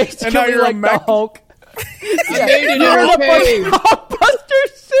 You're And now basically you're a like the mech. Hulk. I made it You're in a okay. Hulkbuster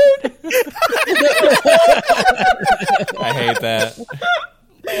suit. I hate that.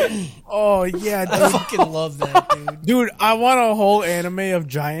 Oh yeah, I dude. fucking love that, dude. Dude, I want a whole anime of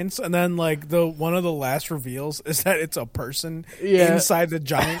giants, and then like one of the last reveals is that it's a person inside the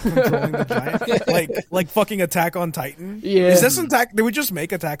giant controlling the giant, like fucking Attack on Titan. Yeah. Is this Attack? Did we just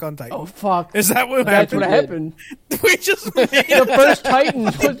make Attack on Titan? Oh fuck! Is that what That's happened? what happened. We just made The first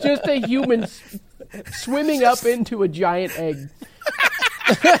Titans was just a human swimming up into a giant egg.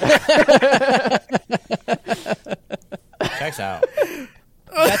 Checks out.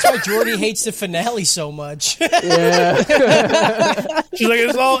 That's why Jordy hates the finale so much. Yeah. She's like,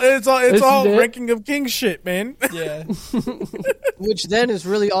 it's all This is it? ranking of king shit, man. Yeah. Which then is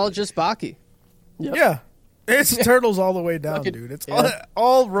really all just Baki. Yep. Yeah, it's turtles all the way down, Fucking- dude. It's yeah.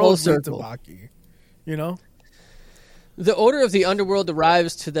 all roads lead to circle. Baki. You know. The Order of the Underworld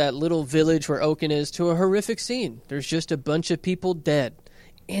arrives to that little village where Oaken is to a horrific scene. There's just a bunch of people dead.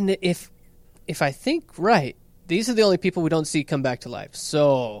 And if I think right, these are the only people we don't see come back to life.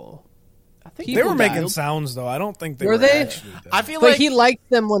 So I think They were People making died. sounds though. I don't think they Were were they? actually dead. I feel but like he liked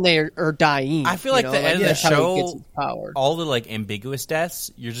them when they are dying. I feel like you the know, end of the that's how he show- gets his power. all the like ambiguous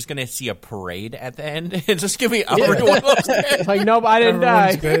deaths, you're just gonna see a parade at the end. It's just gonna be every one of those dead. like, nope, I didn't die.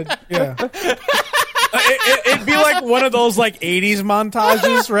 Everyone's good. Yeah. It'd be like one of those like 80s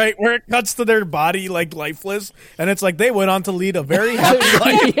montages, right? Where it cuts to their body like lifeless, and it's like they went on to lead a very happy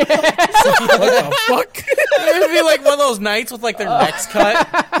life. What the fuck? It'd be like one of those nights with like their necks cut.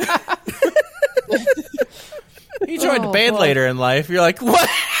 He joined a band later in life. You're like, what?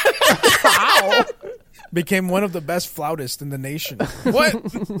 Became one of the best flautists in the nation. What?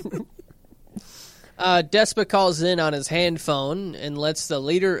 Despa calls in on his hand phone and lets the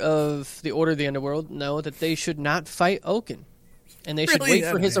leader of the Order of the Underworld know that they should not fight Oaken. And they should Really?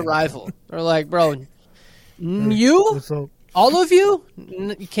 wait for his Man. arrival. They're like, bro, you? So, All of you?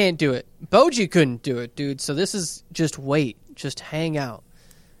 You can't do it. Boji couldn't do it, dude. So this is just wait. Just hang out.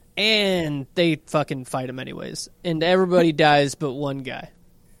 And they fucking fight him anyways. And everybody dies but one guy.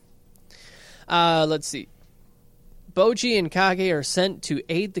 Let's see. Boji and Kage are sent to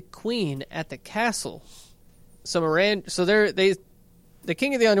aid the queen at the castle. So the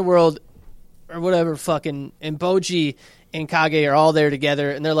king of the underworld or whatever fucking, and Boji and Kage are all there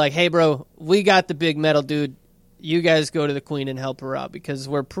together, and they're like, hey bro, we got the big metal dude. You guys go to the queen and help her out because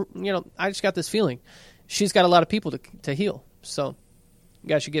I just got this feeling. She's got a lot of people to heal. So you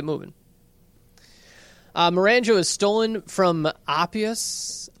guys should get moving. Miranjo is stolen from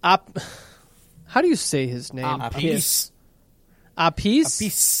Appius. How do you say his name? Apis. Apis?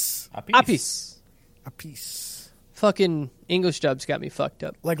 peace. Apis. A piece. Fucking English dubs got me fucked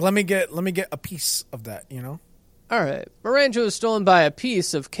up. Like let me get a piece of that, you know? All right. Miranjo is stolen by a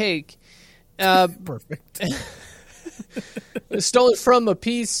piece of cake. Perfect. Stolen from a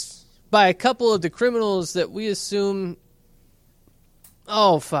piece by a couple of the criminals that we assume...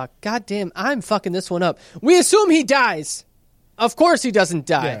 Oh, fuck. God damn. I'm fucking this one up. We assume he dies. Of course he doesn't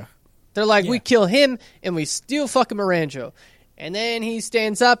die. Yeah. They're like, we kill him and we steal fucking Miranjo. And then he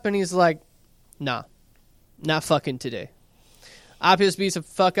stands up and he's like, nah, not fucking today. Appius beats the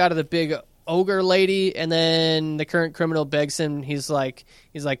fuck out of the big ogre lady, and then the current criminal begs him. He's like,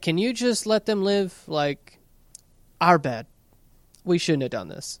 can you just let them live? Like, our bad. We shouldn't have done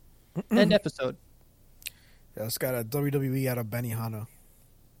this. End episode. Yeah, it's got a WWE out of Benihana.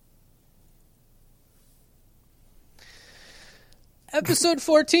 Episode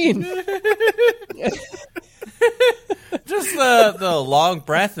 14. Just the long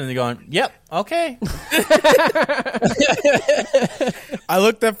breath and going, yep, okay. I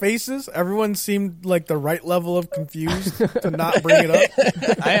looked at faces. Everyone seemed like the right level of confused to not bring it up.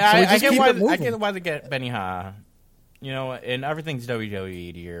 I just get keep why it moving. I get why they get Benihana. You know, and everything's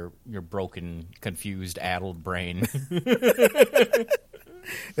WWE to your broken, confused, addled brain.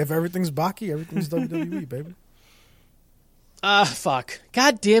 If everything's Baki, everything's WWE, baby. Fuck.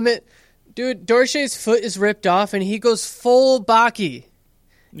 God damn it. Dude, Dorche's foot is ripped off and he goes full Baki.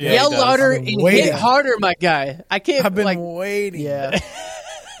 Yeah, Yell he does. louder I've and been waiting. hit harder, my guy. I can't, I've been like... waiting Yeah.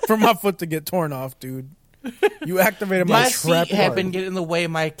 for my foot to get torn off, dude. You activated my My trap feet have card. been getting in the way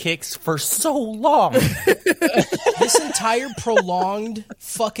of my kicks for so long. This entire prolonged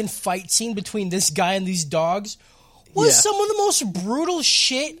fucking fight scene between this guy and these dogs was Yeah. some of the most brutal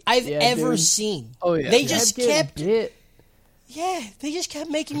shit I've Yeah, ever dude. seen. Oh, yeah. They Yeah. just Getting kept bit. they just kept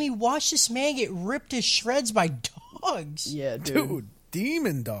making me watch this man get ripped to shreds by dogs. Yeah, dude. Dude,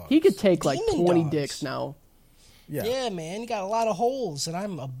 demon dog. He could take like Demon 20 dogs. dicks now. Yeah, man, he got a lot of holes, and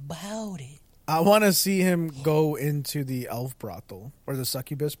I'm about it. I want to see him go into the elf brothel or the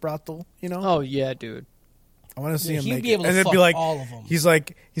succubus brothel, you know? Oh, yeah, dude. I want to see him he'd make be it. able to And it'd fuck be like, all of them. He's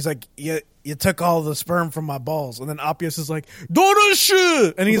like, you took all the sperm from my balls. And then Oppius is like, do this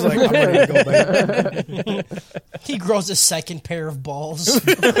shit. And he's like, I'm ready to go back. He grows a second pair of balls.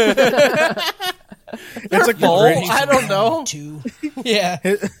 It's a bowl? great- I don't know. Two. Yeah.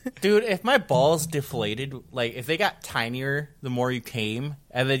 Dude, if my balls deflated, like if they got tinier the more you came,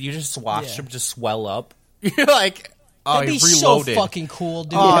 and then you just watched them just swell up, you're like, oh, That'd be you reloaded. so fucking cool,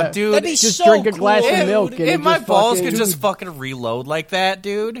 dude. Oh, dude. That'd be Just so drink a cool. glass of dude. milk and If it my just balls fucking- could just fucking reload like that,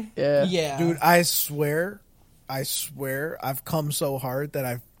 dude. Yeah. Yeah. Dude, I swear, I've come so hard that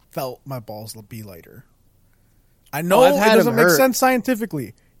I've felt my balls be lighter. I know I've it had doesn't them make hurt. sense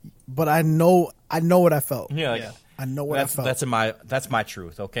scientifically, but I know what I felt. Yeah, like, I know what I felt. that's my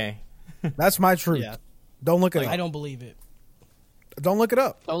truth. Okay. That's my truth. Yeah. Don't look it I up. don't believe it. Don't look it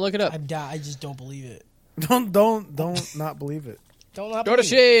up. Don't look it up. I just don't believe it. Don't not believe it. Don't not believe it.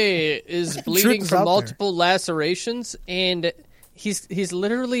 Doroshe is bleeding is from out multiple lacerations, and he's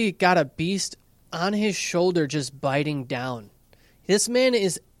literally got a beast on his shoulder just biting down. This man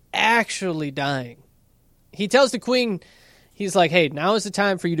is actually dying. He tells the queen, he's like, hey, now is the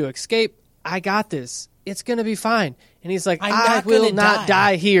time for you to escape. I got this. It's going to be fine. And he's like, I'm I not will gonna not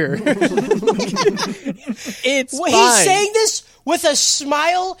die." die here. It's Well, fine. he's saying this with a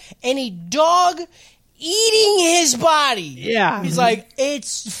smile and a dog eating his body. Yeah. He's like,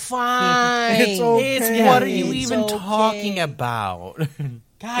 it's fine. It's okay. It's what are you It's even okay. talking about?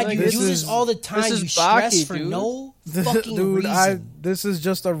 God, Like, you this do this is- all the time. this is You stress Baki, for dude. no fucking Dude, reason. this is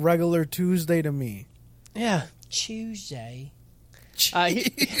just a regular Tuesday to me. Yeah. Tuesday.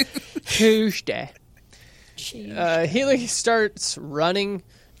 Tuesday. Healy starts running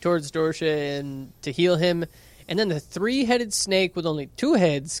towards Dorsha and to heal him, and then the three-headed snake with only two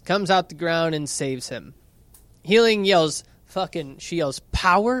heads comes out the ground and saves him. Healing yells, she yells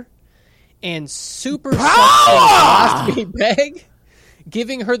power and super colostomy bag,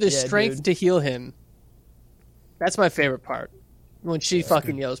 giving her the strength dude. to heal him. That's my favorite part. When she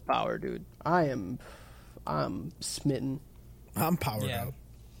fucking yells power, dude. I'm smitten. I'm powered Yeah. up.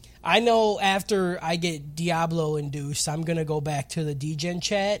 I know after I get Diablo induced, I'm going to go back to the DGen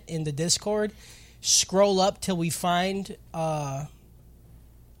chat in the Discord, scroll up till we find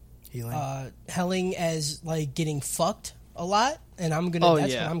Healing. Helling as like getting fucked a lot, and I'm going to, Oh,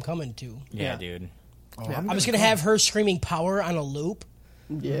 that's yeah. what I'm coming to. Yeah, dude. I'm just going to have her screaming power on a loop.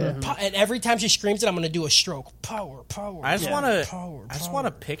 Yeah. And every time she screams it, I'm going to do a stroke. Power, power. I just power, want power, I just power. want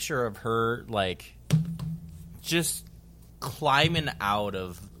a picture of her like just climbing out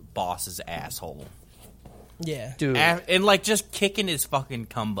of boss's asshole. Yeah. Dude. And like just kicking his fucking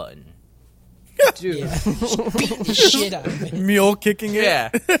cum button. Dude. Yeah. Beat the shit out of it. Mule kicking it. Yeah.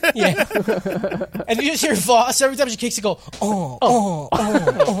 Yeah. And you just hear Voss every time she kicks it go,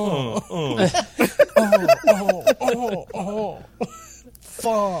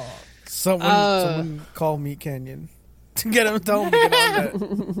 fuck. Someone call Meat Canyon to get him. Tell him to get on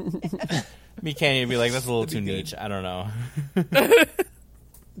that. Me can't be like, that's a little too niche. I don't know.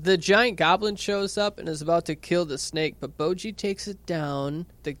 The giant goblin shows up and is about to kill the snake, but Boji takes it down,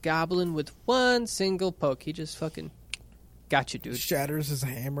 the goblin, with one single poke. He just fucking got you, dude. Shatters his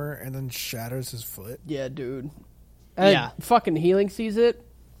hammer and then shatters his foot. Yeah, dude. And Yeah. fucking healing sees it.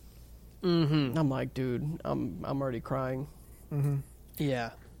 Mm-hmm. I'm like, dude, I'm already crying. Yeah.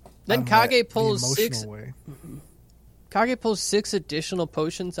 Then On Kage the pulls emotional way. six additional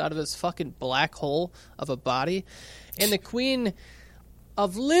potions out of his fucking black hole of a body, and the queen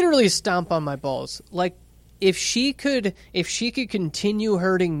of literally stomp on my balls. Like, if she could continue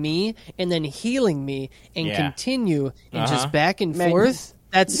hurting me and then healing me and Yeah. continue and just back and Man, forth,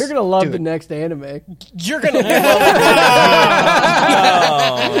 that's You're gonna love dude. the next anime. You're going to love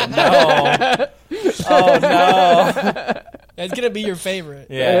it. Oh no. It's going to be your favorite.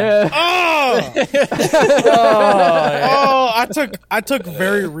 Yeah. I took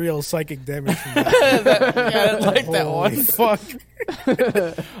very real psychic damage from that. I didn't like that Holy one. fuck.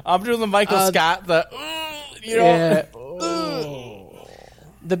 I'm doing the Michael Scott, you know. Yeah.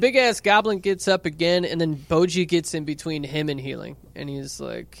 The big ass goblin gets up again, and then Boji gets in between him and healing, and he's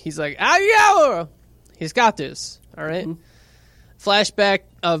like, "Ayo!" He's got this. All right. Flashback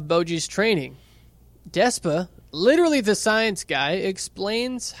of Boji's training. Despa, literally the science guy,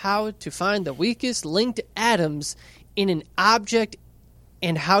 explains how to find the weakest linked atoms in an object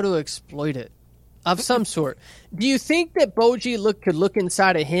and how to exploit it of some sort. Do you think that Boji could look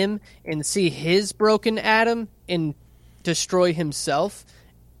inside of him and see his broken atom and destroy himself?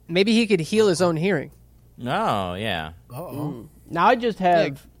 Maybe he could heal his own hearing. No, yeah. Now I just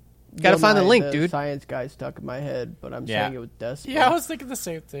have Gotta find the link, dude. Science guy stuck in my head, but I'm saying it with Despa. Yeah, I was thinking the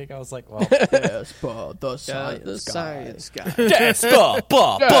same thing. I was like, well, Despa, the science guy. Despa,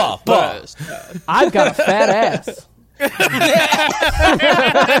 ba. I've got a fat ass.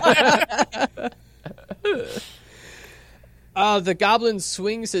 The goblin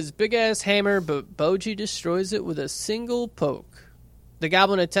swings his big-ass hammer, but Boji destroys it with a single poke. The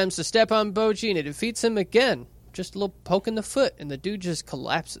goblin attempts to step on Boji, and it defeats him again. Just a little poke in the foot, and the dude just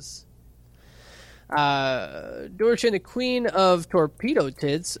collapses. Dorch and the Queen of Torpedo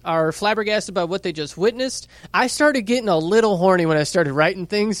Tits are flabbergasted by what they just witnessed. I started getting a little horny when I started writing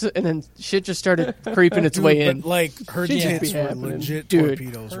things, and then shit just started creeping its way in. But, like, her tits were legit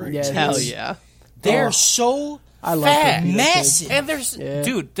torpedoes, right? Yeah, Hell yeah. They're so I love fat, torpedo massive. And there's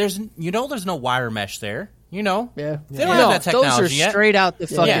there's no wire mesh there. You know, Yeah. they don't have that technology those are yet. straight out the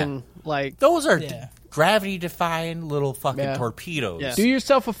fucking Yeah. like. Those are Yeah. gravity-defying little fucking Yeah. torpedoes. Yeah. Do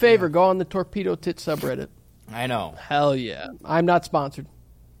yourself a favor. Go on the Torpedo Tit subreddit. I know. Hell yeah. I'm not sponsored.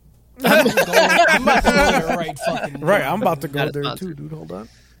 I'm not going there right fucking now. Right, I'm about to go Not a there sponsor. too, dude. Hold on.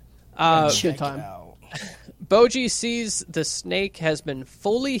 Good time. Out. Boji sees the snake has been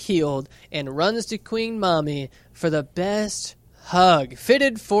fully healed and runs to Queen Mommy for the best hug,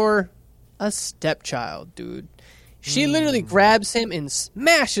 fitted for a stepchild, dude. She literally grabs him and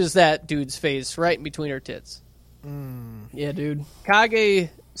smashes that dude's face right in between her tits. Yeah, dude. Kage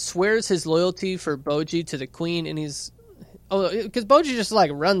swears his loyalty for Boji to the queen, and because Boji just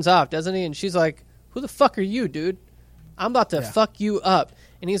like runs off, doesn't he? And she's like, "Who the fuck are you, dude? I'm about to fuck you up."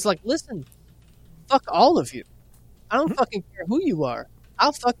 And he's like, "Listen, fuck all of you. I don't fucking care who you are.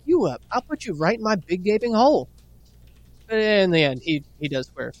 I'll fuck you up. I'll put you right in my big gaping hole." But in the end, he does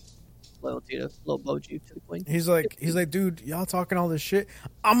swear loyalty to little Boji to the queen. He's like, dude, y'all talking all this shit.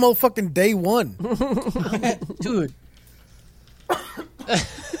 I'm on fucking day one. Dude.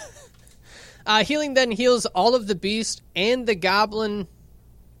 Healing then heals all of the beast, and the goblin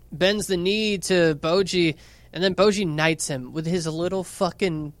bends the knee to Boji, and then Boji knights him with his little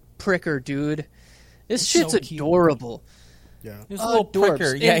fucking pricker, dude. This shit's so cute. adorable. Yeah. His little dorbs.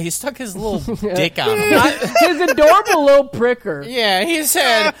 pricker. Yeah, he stuck his little dick on him. His adorable little pricker. Yeah, he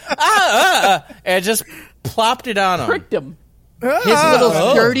said, and just plopped it on him. Pricked him. His little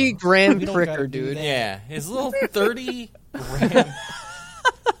 30-gram We don't pricker, gotta do dude. that. Yeah, his little 30 gram.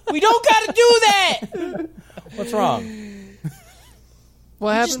 We don't gotta do that. What's wrong?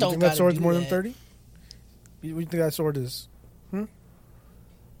 What just happened? You don't think that gotta sword's do more than that. 30? What do you think that sword is? A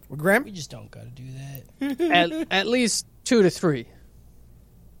gram? We just don't gotta do that. At least 2 to 3.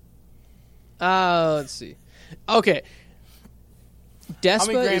 Let's see. Okay. How many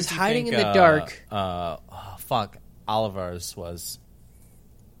Despa grams is do you hiding think, in the dark. Oliver's was.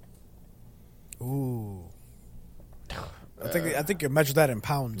 Ooh. I think you measure that in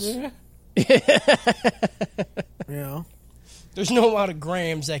pounds. You know? There's no amount of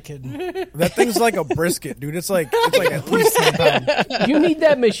grams that could. That thing's like a brisket, dude. It's like at least 10 pounds. You need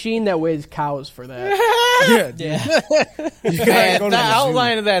that machine that weighs cows for that. Yeah, dude. Yeah. You gotta Man, go the to the zoo.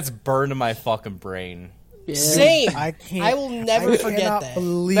 outline of that's burned in my fucking brain. Yeah. Same. I can't. I will never forget cannot that.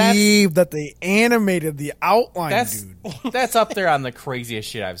 believe that they animated the outline, That's dude. that's up there on the craziest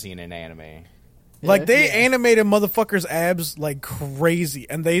shit I've seen in anime. Like they animated motherfuckers' abs like crazy,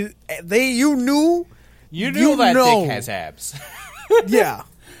 and they you knew, You know know. dick has abs. yeah.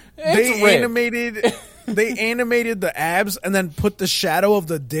 It's ripped. They animated the abs and then put the shadow of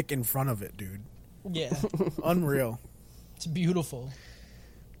the dick in front of it, dude. Yeah, Unreal. it's beautiful.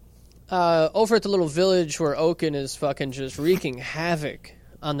 Over at the little village where Oaken is fucking just wreaking havoc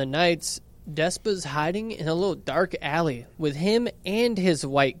on the knights, Despa's hiding in a little dark alley with him and his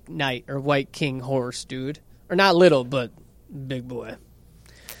white knight or white king horse, dude. Or not little, but big boy.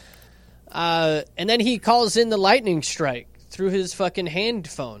 And then he calls in the lightning strike through his fucking hand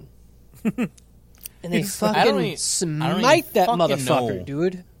phone. And they I don't fucking even smite that fucking motherfucker, know.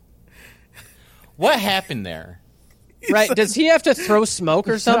 dude. What happened there? Right? Does he have to throw smoke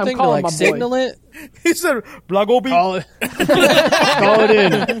or said, "I'm something to calling like my boy." signal it? He said, "Blago beat." Call it. Call it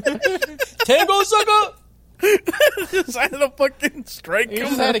in. Tango sucker. Just had to fucking strike You him.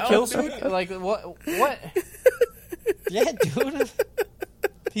 just had a down, kill dude. streak? Like what? Yeah, dude.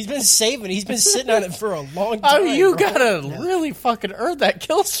 He's been saving. He's been sitting on it for a long time. I mean, you bro. gotta really fucking earn that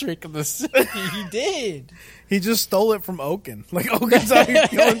kill streak in the city. He did. He just stole it from Oaken. Like Oaken's out here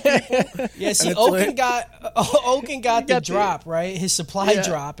killing people. Yeah, see, it's Oaken lit. got the got the- drop, right? His supply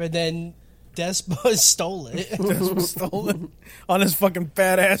drop, and then Despa stole it. Just was stolen on his fucking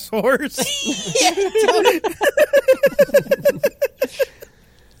fat ass horse.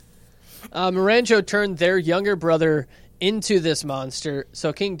 Maranjo turned their younger brother into this monster,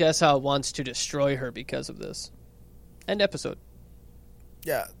 so King Dessau wants to destroy her because of this. End episode.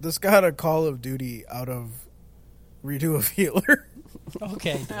 Yeah, this got a Call of Duty out of redo of healer.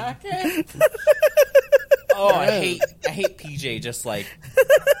 Okay. Oh, I hate PJ just like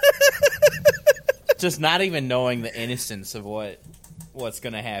just not even knowing the innocence of what's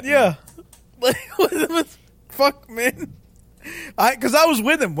gonna happen. Yeah, like fuck, man. Because I was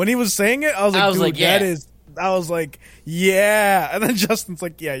with him when he was saying it. I was like, dude, yeah. that is. I was like, yeah, and then Justin's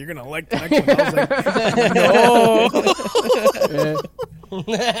like, yeah, you're gonna like the next one. I was like,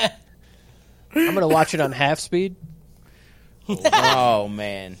 no. I'm gonna watch it on half speed. Oh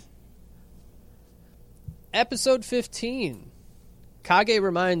man. Episode 15. Kage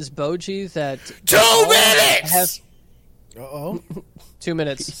reminds Boji that 2 minutes. 2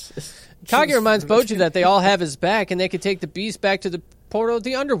 minutes. Kage reminds Boji that they all have his back and they can take the beast back to the portal of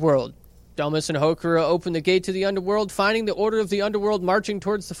the underworld. Domus and Hokura open the gate to the underworld, finding the Order of the Underworld marching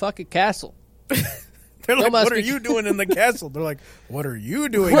towards the fucking castle. They're like, what are you doing in the castle? They're like, what are you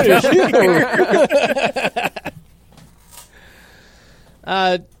doing? There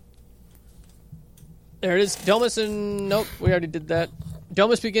it is. Domus and... Nope, we already did that.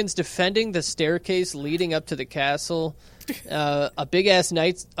 Domus begins defending the staircase leading up to the castle. A big-ass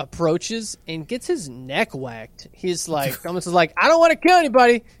knight approaches and gets his neck whacked. He's like... Domus is like, I don't want to kill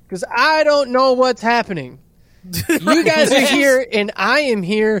anybody because I don't know what's happening. You guys are here and I am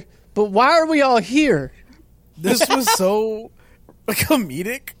here, but why are we all here? This was so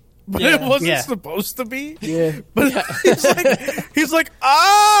comedic. But it wasn't supposed to be. Yeah. But he's like,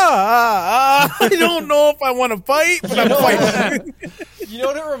 I don't know if I want to fight, but I'm fighting. You know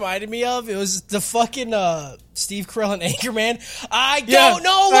what it reminded me of? It was the fucking Steve Carell and Anchorman. I don't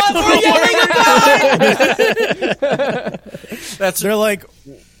know what we're yelling about. They're like,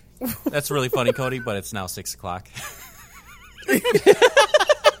 That's really funny, Cody, but it's now 6 o'clock.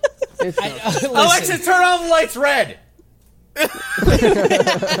 Alexa, turn on the lights red.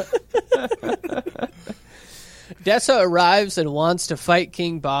 Dessa arrives and wants to fight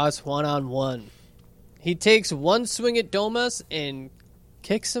King Boss one-on-one. He takes one swing at Domus and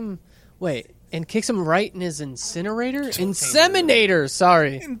kicks him right in his incinerator? Inseminator,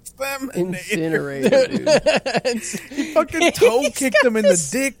 sorry. Incinerator, dude. He fucking toe kicked him in the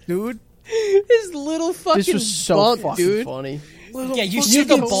dick, dude. His little fucking This was so bump, fucking dude. funny. Yeah, you see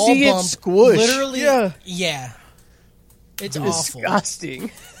the can ball see it bump. squish. Literally, Yeah. It's awful. Disgusting.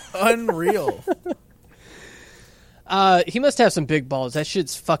 Unreal. He must have some big balls. That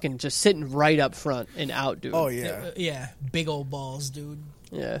shit's fucking just sitting right up front and out, dude. Oh yeah. Yeah, big old balls, dude.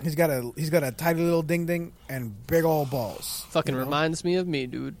 Yeah. He's got a tiny little ding ding and big old balls. Fucking reminds me of me,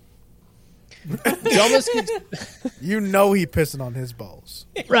 dude. Domus gets... You know he pissing on his balls.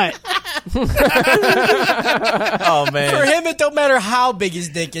 Right. Oh man. For him, it don't matter how big his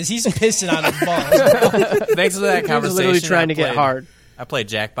dick is. He's pissing on his balls. Thanks for that He was conversation. literally trying to get hard. I played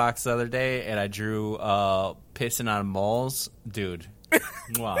Jackbox the other day, and I drew pissing on malls. Dude.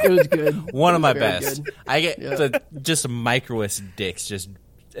 Wow. It was good. One of my Very best. good. I get just microist dicks,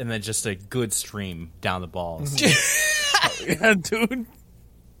 and then just a good stream down the balls. Yeah, dude.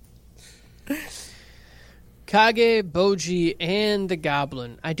 Kage, Boji, and the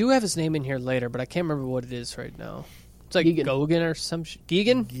Goblin. I do have his name in here later, but I can't remember what it is right now. It's like Geegan. Gogan or some shit.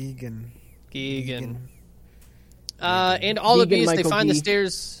 Geegan? Geegan. And all the Geegan, bees, they Michael find the Gee.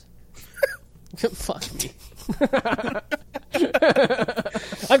 stairs. Fuck me.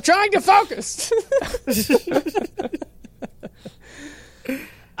 I'm trying to focus.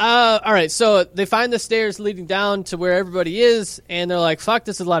 All right, so they find the stairs leading down to where everybody is, and they're like, fuck,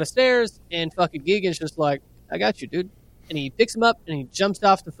 this is a lot of stairs. And fucking Geegan's just like, I got you, dude. And he picks him up, and he jumps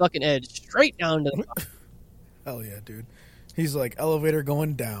off the fucking edge straight down to the Hell yeah, dude. He's like elevator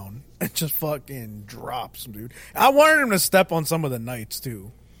going down and just fucking drops him, dude. I wanted him to step on some of the knights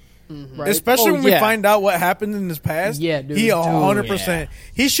too. Right? Especially Oh, when we yeah. find out what happened in his past. Yeah, dude. He Dude, 100%.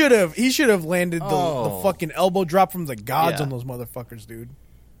 He should have landed the Oh. fucking elbow drop from the gods Yeah. on those motherfuckers, dude.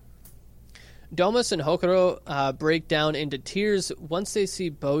 Domus and Hokuro break down into tears once they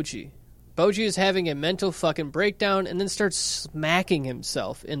see Boji. Boji is having a mental fucking breakdown and then starts smacking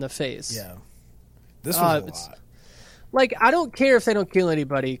himself in the face. Yeah. This was a it's- lot. Like, I don't care if they don't kill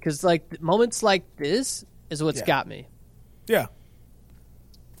anybody, because, like, moments like this is what's Yeah. got me. Yeah.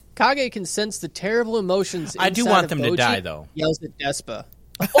 Kage can sense the terrible emotions I do inside want of them to Boji, die, though. Yells at Despa.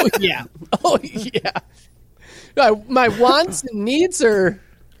 Oh, yeah. Oh, yeah. My wants and needs are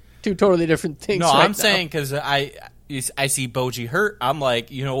two totally different things. No, right I'm now. saying because I see Boji hurt. I'm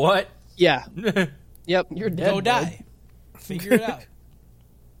like, you know what? Yeah. Yep. You're dead. Go die. Figure it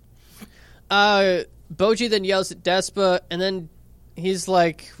out. Boji then yells at Despa, and then he's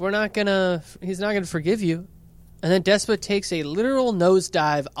like, he's not gonna forgive you. And then Despa takes a literal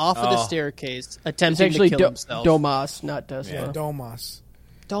nosedive off of the staircase, attempting to kill himself. Domas, not Despa. Yeah, Domas.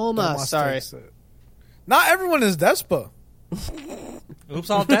 Domas, sorry. Not everyone is Despa. Oops,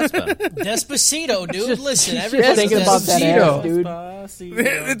 all Despa. Despacito, dude. Listen, Just everybody's thinking about that ass, dude.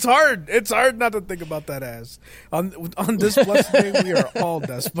 It's hard. It's hard not to think about that ass. On this blessed day, we are all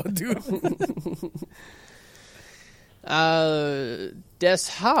Despa, dude.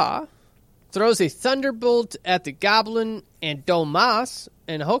 Desha throws a thunderbolt at the goblin, and Domas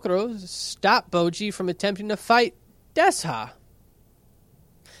and Hokuro stop Boji from attempting to fight Desha.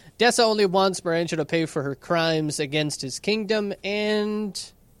 Dessa only wants Miranjo to pay for her crimes against his kingdom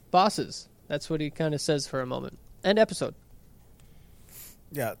and bosses. That's what he kind of says for a moment. End episode.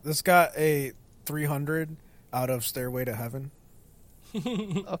 Yeah, this got a 300 out of Stairway to Heaven.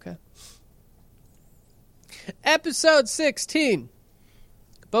 Okay. Episode 16.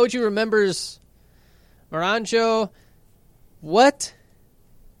 Boji remembers Miranjo. What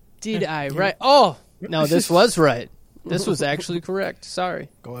did I write? Oh, no, this was right. This was actually correct. Sorry.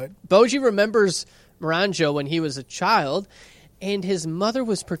 Go ahead. Boji remembers Miranjo when he was a child, and his mother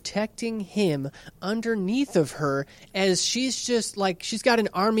was protecting him underneath of her as she's just like, she's got an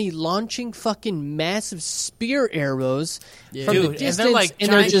army launching fucking massive spear arrows from the distance,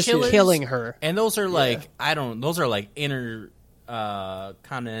 and they're just killing her. And those are like, those are like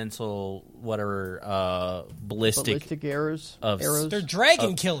continental, whatever, ballistic arrows. They're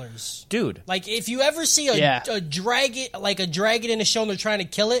dragon killers, dude. Like if you ever see a dragon, like a dragon in a show, and they're trying to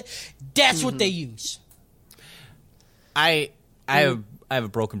kill it. That's what they use. I have a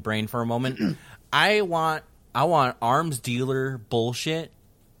broken brain for a moment. I want arms dealer bullshit,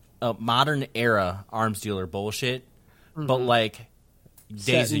 modern era arms dealer bullshit, but like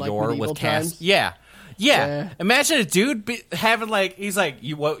Days of Yore with cast. Yeah. Imagine a dude having like, he's like,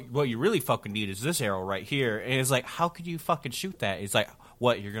 what you really fucking need is this arrow right here. And it's like, how could you fucking shoot that? It's like,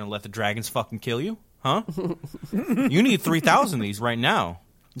 what, you're going to let the dragons fucking kill you? Huh? You need 3,000 of these right now.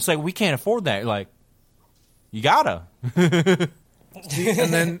 It's like, we can't afford that. You're like, you gotta. and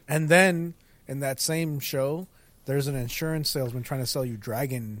then in that same show, there's an insurance salesman trying to sell you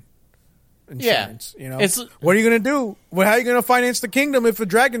dragon insurance. You know, what are you going to do? How are you going to finance the kingdom if a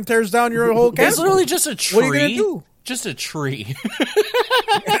dragon tears down your whole castle? It's literally just a tree. What are you going to do? Just a tree.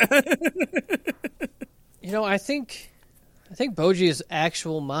 You know, I think Boji's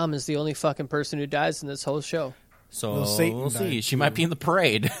actual mom is the only fucking person who dies in this whole show. So we'll see. She might be in the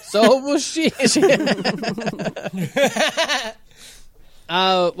parade. So will she.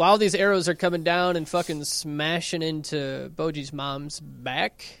 While these arrows are coming down and fucking smashing into Boji's mom's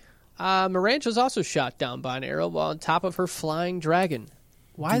back, Miranjo's also shot down by an arrow while on top of her flying dragon.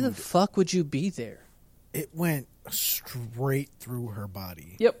 Why the fuck would you be there? It went straight through her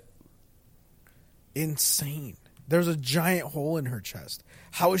body. Yep. Insane. There's a giant hole in her chest.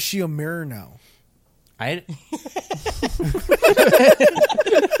 How is she a mirror now?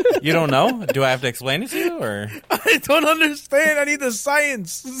 You don't know? Do I have to explain it to you, or I don't understand? I need the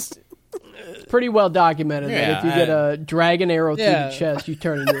science. It's pretty well documented that if you get a dragon arrow through the chest, you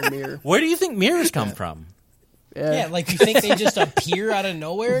turn into a mirror. Where do you think mirrors come from? Yeah, like you think they just appear out of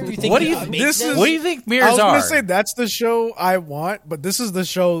nowhere? What do you think mirrors are? I was going to say that's the show I want, but this is the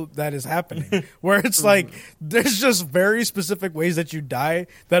show that is happening, where it's like there's just very specific ways that you die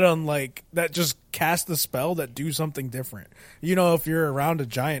that just cast the spell that do something different. You know, if you're around a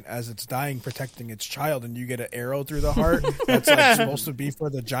giant as it's dying, protecting its child, and you get an arrow through the heart that's like supposed to be for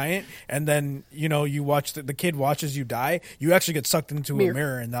the giant, and then you know you watch the kid watches you die, you actually get sucked into a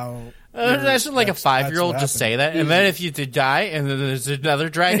mirror, and now. That's like a 5-year-old just say that, and then if you did die, and then there's another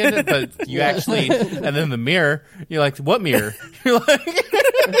dragon, but you actually, and then the mirror, you're like, what mirror? You're like,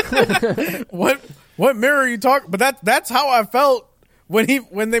 what mirror are you talking? But that's how I felt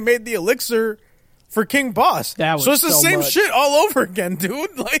when they made the elixir for King Boss. So it's the same shit all over again,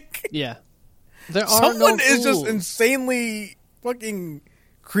 dude. Like, yeah, someone is just insanely fucking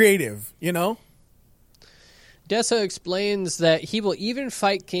creative, you know. Dessa explains that he will even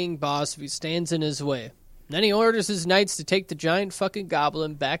fight King Boss if he stands in his way. Then he orders his knights to take the giant fucking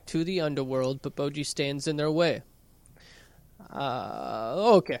goblin back to the underworld, but Boji stands in their way.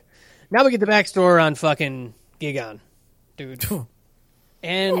 Okay. Now we get the backstory on fucking Gigan, dude.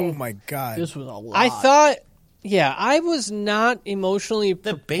 And oh my god. This was a lot. I thought, I was not emotionally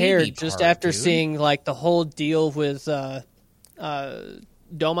prepared just after seeing like the whole deal with Domas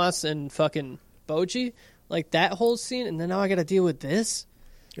and fucking Boji. Like, that whole scene, and then now I got to deal with this?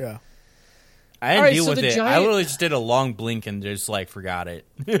 Yeah. I didn't deal with it. I literally just did a long blink and just, like, forgot it.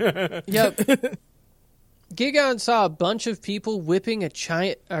 Yep. Gigon saw a bunch of people whipping a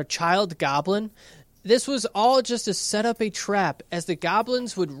child goblin. This was all just to set up a trap as the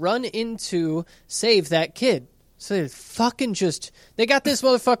goblins would run in to save that kid. So they fucking they got this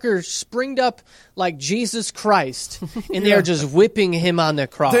motherfucker springed up like Jesus Christ, and they're just whipping him on the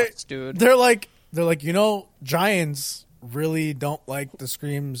cross, dude. They're like, giants really don't like the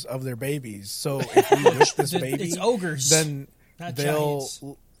screams of their babies. So if we whip this baby, it's ogres, then not they'll giants.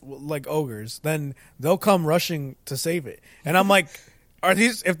 Like ogres. Then they'll come rushing to save it. And I'm like, are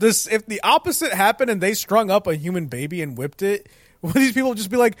these? If the opposite happened and they strung up a human baby and whipped it, will these people just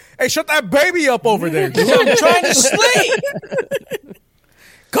be like, "Hey, shut that baby up over there, dude! I'm trying to sleep.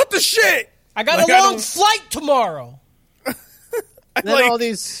 Cut the shit! I got a long flight tomorrow." Then all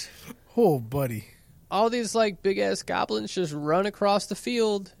these, buddy, all these like big ass goblins just run across the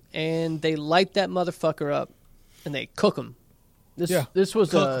field and they light that motherfucker up and they cook him. This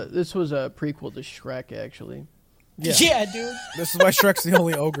was a prequel to Shrek, actually. Yeah, dude. This is why Shrek's the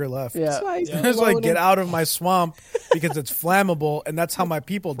only ogre left. Yeah. It's like, get out of my swamp because it's flammable, and that's how my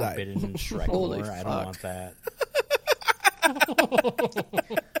people died. Forbidden Shrek Holy lore. I don't want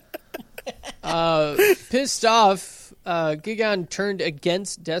that. Pissed off, Gigon turned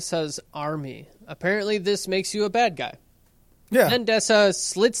against Dessa's army. Apparently this makes you a bad guy. Yeah. Then Dessa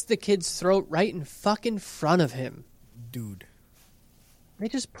slits the kid's throat right in fucking front of him. Dude. They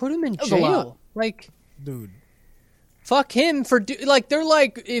just put him in was a lot. jail. Like, Dude. fuck him for they're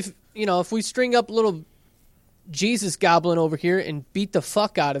like, if we string up little Jesus goblin over here and beat the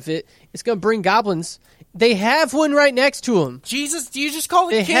fuck out of it, it's gonna bring goblins. They have one right next to him. Jesus, do you just call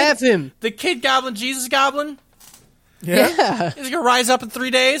the They kid? have him. The kid goblin, Jesus goblin? Yeah. Is he gonna rise up in 3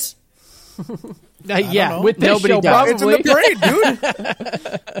 days? Yeah, know. with nobody show, died. It's in the parade, dude.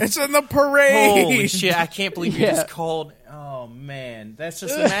 It's in the parade. Holy shit, I can't believe you just called. Oh, man. That's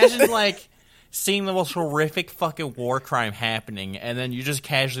just, imagine, like, seeing the most horrific fucking war crime happening, and then you just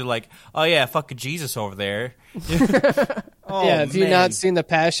casually like, oh, yeah, fucking Jesus over there. Oh, Yeah, have you man. not seen The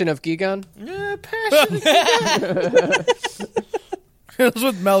Passion of Gigon? Yeah, passion. It was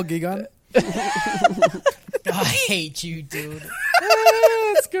with Mel Gigon. I hate you, dude.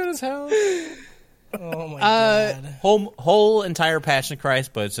 It's good as hell. Oh my god. Whole entire Passion of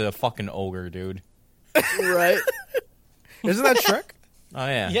Christ, but it's a fucking ogre, dude. Right. Isn't that Shrek? Oh,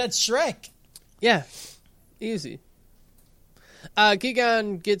 yeah. Yeah, it's Shrek. Yeah, easy.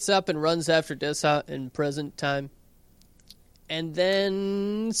 Gigon gets up and runs after Dessa in present time. And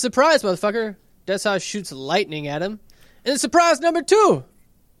then, surprise, motherfucker, Dessa shoots lightning at him. And surprise number 2!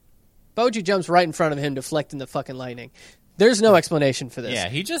 Boji jumps right in front of him, deflecting the fucking lightning. There's no explanation for this. Yeah,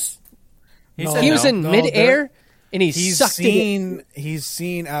 he just... He No. said He was no. in midair, and he's sucked it. He's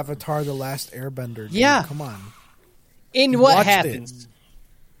seen Avatar: The Last Airbender. Dude. Yeah. Come on. And He what watched happens?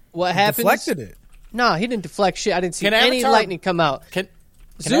 What happens? Deflected it. No, he didn't deflect shit. I didn't see Can any Avatar- lightning come out. Can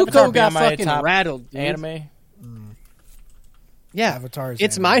Avatar Zuko be got on my fucking top rattled, dude. Anime? Yeah, Avatar is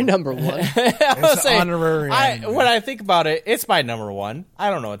it's anime. my number one. I was It's saying, honorary anime. when I think about it, it's my number one. I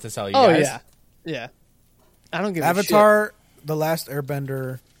don't know what to tell you Oh guys. yeah. I don't give Avatar: The Last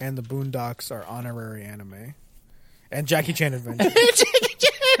Airbender and The Boondocks are honorary anime, and Jackie Chan Adventure. a shit.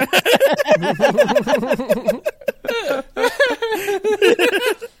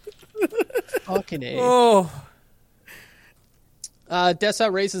 Fucking A. Oh, Dessa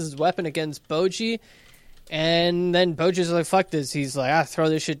raises his weapon against Boji, and then Boji's like, "Fuck this." He's like, throw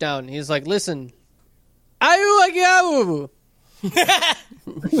this shit down." He's like, "Listen, I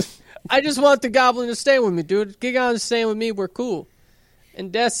just want the goblin to stay with me, dude. Gigon's staying with me. We're cool."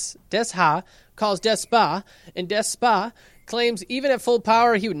 And Desha calls Despa, and Despa claims even at full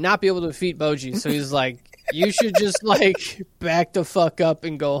power he would not be able to defeat Boji. So he's like, "You should just like back the fuck up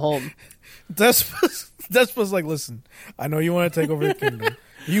and go home." Despa's like, listen, I know you want to take over the kingdom.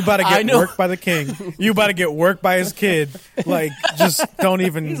 You about to get worked by the king. You about to get worked by his kid. Like, just don't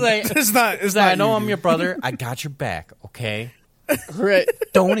even. He's like, it's not. I know you, I'm dude. your brother. I got your back, okay? Right.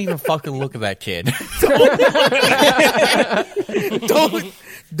 Don't even fucking look at that kid.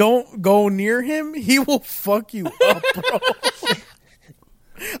 Don't go near him. He will fuck you up, bro.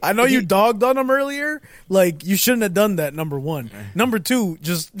 I know you dogged on him earlier. Like, you shouldn't have done that. Number 1. Number 2,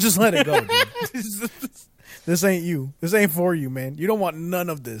 just let it go, dude. This ain't you. This ain't for you, man. You don't want none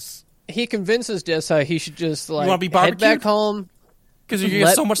of this. He convinces Dessa he should just like wanna be head barbecued? back home. Because you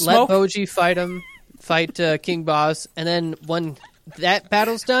get so much smoke. Let Boji fight King Boss, and then when that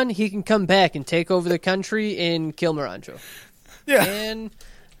battle's done, he can come back and take over the country and kill Miranjo. Yeah. And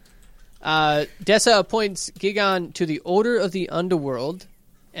Dessa appoints Gigon to the Order of the Underworld,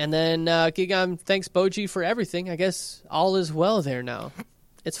 and then Gigon thanks Boji for everything. I guess all is well there now.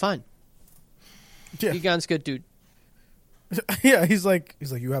 It's fine. Yeah. Egon's good dude. Yeah, he's like,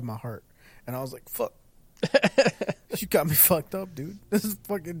 you have my heart. And I was like, fuck. You got me fucked up, dude. This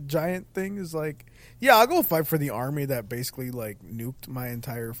fucking giant thing is like, yeah, I'll go fight for the army that basically like nuked my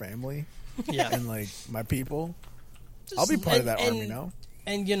entire family. Yeah. And like my people. I'll be part of that army now.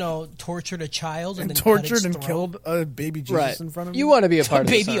 And tortured a child and then tortured and killed a baby Jesus in front of me. You want to be a part of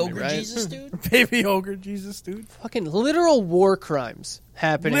this baby army, ogre right? Jesus, dude. Baby ogre Jesus, dude. Fucking literal war crimes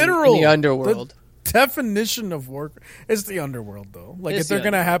happening Literal. in the underworld. The definition of war. It's the underworld, though. Like, It's if they're the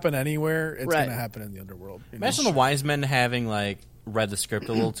going to underworld. happen anywhere, it's Right. going to happen in the underworld. You know? Imagine the wise men having like read the script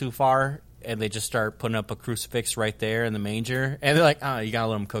a little too far, and they just start putting up a crucifix right there in the manger, and they're like, "Oh, you gotta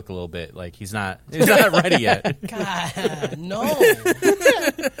let him cook a little bit. Like he's not ready yet." God, no.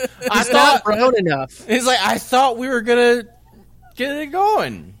 I thought brown enough. He's like, "I thought we were gonna get it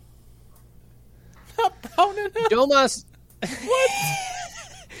going." Not brown enough. Domas. What?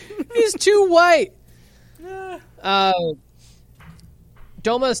 He's too white.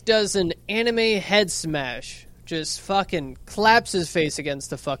 Domas does an anime head smash. Just fucking claps his face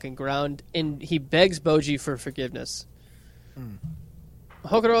against the fucking ground, and he begs Boji for forgiveness.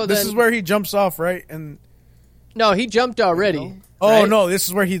 Hokuro This then... is where he jumps off, right? And No, he jumped already. Oh, right? no, this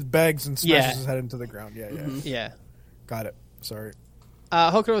is where he begs and smashes Yeah. his head into the ground. Yeah, yeah. Yeah. Got it. Sorry.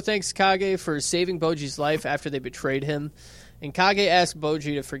 Hokuro thanks Kage for saving Boji's life after they betrayed him. And Kage asks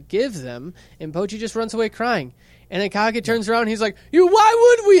Boji to forgive them, and Boji just runs away crying. And then Kage turns around and he's like,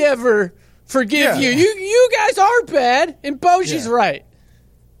 why would we ever forgive you? You guys are bad, and Boji's right.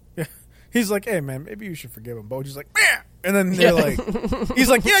 Yeah. He's like, hey, man, maybe you should forgive him. Boji's like, man. And then they're like, he's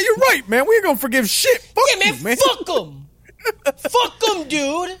like, yeah, you're right, man. We ain't going to forgive shit. Fuck Yeah, you, man. fuck him. Fuck him,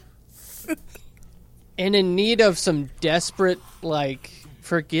 dude. And in need of some desperate,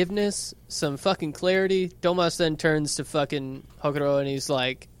 forgiveness, some fucking clarity, Domas then turns to fucking Hokuro and he's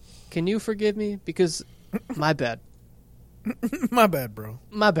like, can you forgive me? Because my bad. My bad, bro.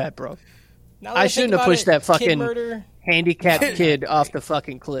 My bad, bro. Now that I think shouldn't have about pushed it, that kid fucking murder. handicapped kid off the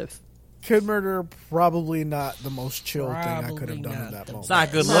fucking cliff. Kid murder, probably not the most chill thing I could have Probably done in not that the moment. It's not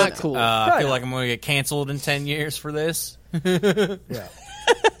a good Not look. cool. I feel like I'm going to get canceled in 10 years for this. Yeah.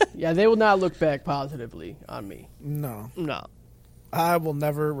 Yeah, they will not look back positively on me. No. No. I will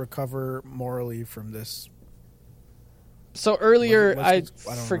never recover morally from this. So earlier, I I don't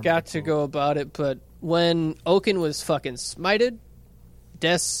remember forgot the to quote. go about it, but when Oaken was fucking smited,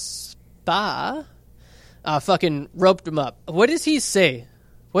 Despa fucking roped him up. What does he say?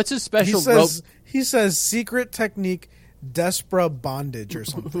 What's his special rope? He says secret technique Despera bondage or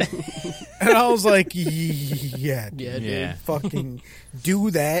something. And I was like, yeah, dude. Yeah, dude. Yeah. Fucking do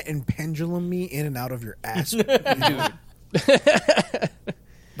that and pendulum me in and out of your ass. Dude.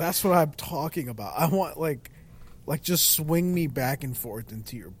 That's what I'm talking about. I want like just swing me back and forth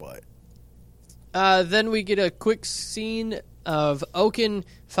into your butt. Then we get a quick scene of Oaken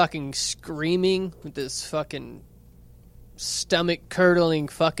fucking screaming with this fucking stomach-curdling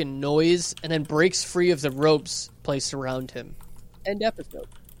fucking noise, and then breaks free of the ropes placed around him. End episode.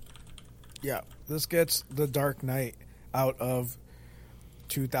 Yeah, this gets The Dark Knight out of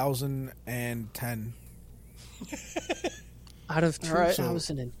 2010. Out of All right.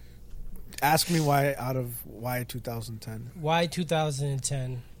 2000. Ask me why 2010? Why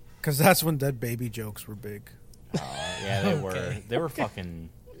 2010? Because that's when dead baby jokes were big. Yeah, they were. They were fucking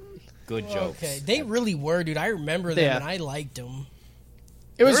good jokes. Okay, they really were, dude. I remember them, Yeah. and I liked them.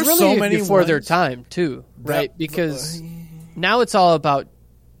 It was There were really so many before their ones time, too, right? That- Because now it's all about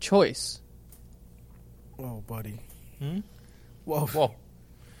choice. Oh, buddy. Whoa. Whoa.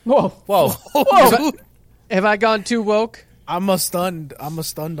 Whoa. Whoa. Have I gone too woke? I'm a stunned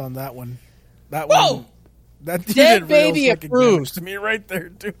on that one. That Whoa! one. That Dead did baby real fucking approved. damage to me right there,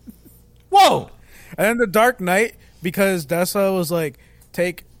 dude. Whoa. And then The Dark Knight, because Dessa was like,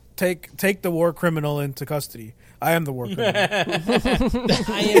 take the war criminal into custody. I am the war criminal. I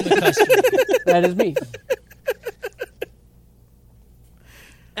am the customer. That is me.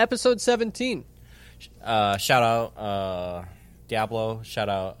 Episode 17. Shout out Diablo. Shout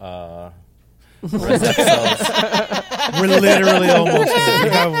out rest episodes. We're literally almost there. We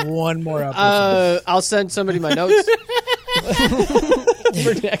have one more episode. I'll send somebody my notes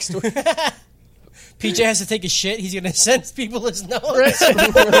for next week. PJ has to take a shit. He's going to send people his notes.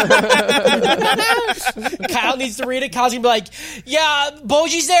 Kyle needs to read it. Kyle's going to be like, yeah,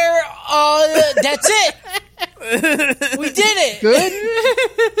 Boji's there. That's it. We did it.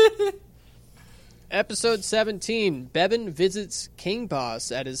 Good. Episode 17. Bebin visits King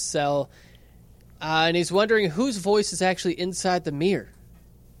Boss at his cell, and he's wondering whose voice is actually inside the mirror.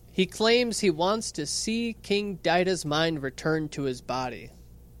 He claims he wants to see King Daida's mind return to his body.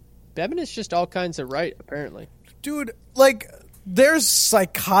 Bevin is just all kinds of right, apparently. Dude, like, there's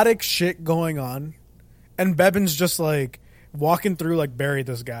psychotic shit going on, and Bevins just, like, walking through, like, bury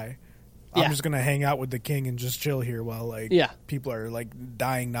this guy. Yeah. I'm just going to hang out with the king and just chill here while, like, people are, like,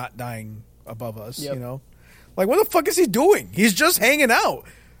 dying, not dying above us, you know? Like, what the fuck is he doing? He's just hanging out.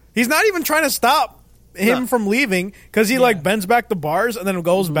 He's not even trying to stop him from leaving because he, like, bends back the bars and then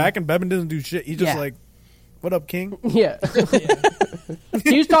goes back, and Bevin doesn't do shit. He's just like, what up, king? Yeah.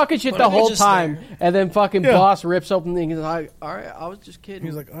 He was talking shit the whole time, and then fucking boss rips open the thing. He's like, all right, I was just kidding.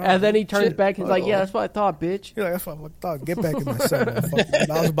 He's like, oh, and then he turns shit. back and he's like, yeah, that's what I thought, bitch. He's like, that's what I thought. Get back in my cell, motherfucker.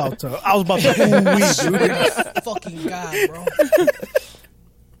 I was about to dude. Fucking God, bro.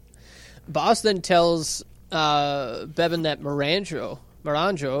 Boss then tells Bevin that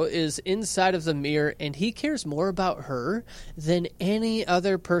Miranjo is inside of the mirror, and he cares more about her than any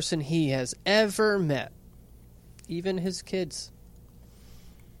other person he has ever met. Even his kids.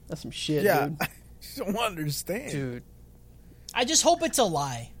 That's some shit, Yeah, dude. I don't understand. Dude. I just hope it's a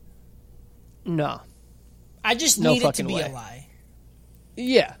lie. No. I just No need it to fucking be way. a lie.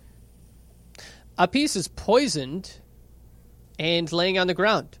 Yeah. A piece is poisoned and laying on the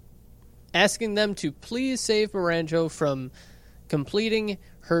ground, asking them to please save Miranjo from completing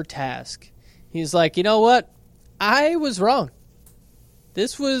her task. He's like, you know what? I was wrong.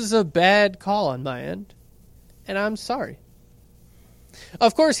 This was a bad call on my end, and I'm sorry.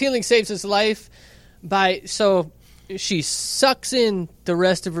 Of course, healing saves his life so she sucks in the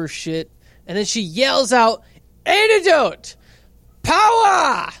rest of her shit, and then she yells out, "Antidote!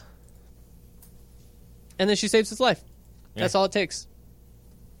 Power!" And then she saves his life. Yeah. That's all it takes.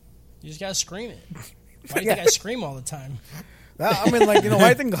 You just gotta scream it. Why do you think I scream all the time? I mean, like, why do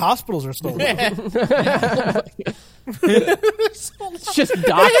you think the hospitals are still open? It's just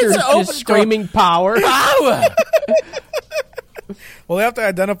doctors just screaming power. Power! Well, they have to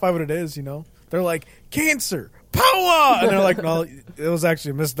identify what it is, They're like, cancer, power! And they're like, no, it was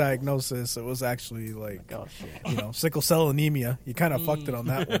actually a misdiagnosis. It was actually, like, sickle cell anemia. You kind of fucked it on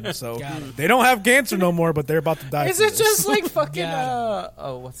that one. So they don't have cancer no more, but they're about to die. Is it just like fucking,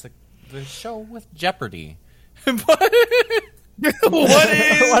 what's the show with Jeopardy? What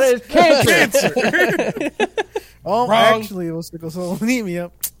is cancer? Oh, Wrong. actually, it was sickle cell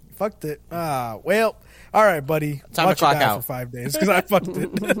anemia. Fucked it. Well, all right, buddy. Time to Watch your clock guy out. for 5 days because I fucked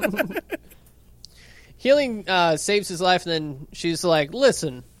it. Healing saves his life, and then she's like,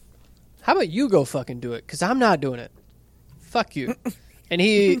 listen, how about you go fucking do it? Because I'm not doing it. Fuck you. And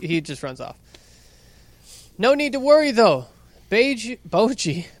he just runs off. No need to worry, though. Beige.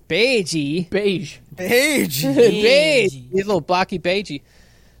 Age. Beige. He's a little blocky beigey.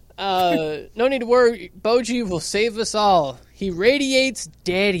 No need to worry. Boji will save us all. He radiates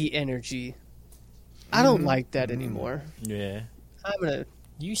daddy energy. I don't like that anymore. Yeah.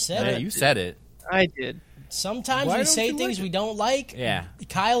 You said it. You said it. I did. Sometimes Why we don't say you things like we don't like. Yeah.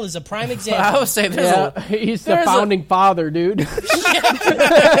 Kyle is a prime I example. would say He's the founding father, dude. How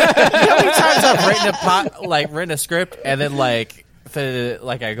many times I've written a script and then I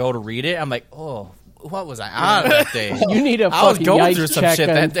go to read it, I'm like, oh, what was I on that day? You need a I was fucking going through yikes some check shit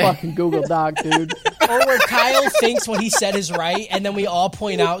on that day. fucking Google Doc, dude. Or where Kyle thinks what he said is right, and then we all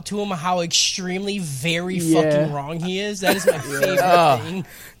point out to him how extremely, very fucking wrong he is. That is my favorite thing.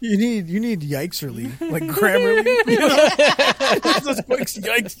 You need yikeserly, like Grammarly. Just a quick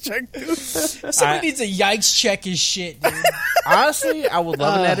yikes check, dude. Somebody needs a yikes check his shit, dude. Honestly, I would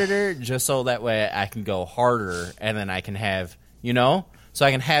love an editor just so that way I can go harder and then I can have, so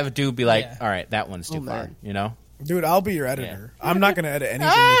I can have a dude be like, all right, that one's too far, Dude, I'll be your editor. I'm not going to edit anything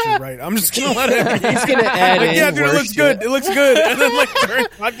that you write. I'm just going to let it. He's going to add in Yeah, dude, it looks good. It looks good. And then, during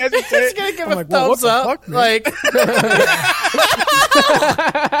podcast, you say He's going to give I'm a like, well, what thumbs the up. fuck, man?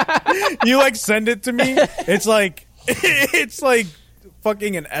 You, send it to me. It's like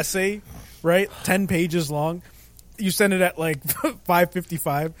fucking an essay, right? 10 pages long. You send it at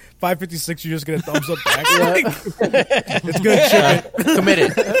 5:55, 5:56. You just get a thumbs up back. It's good shit. Commit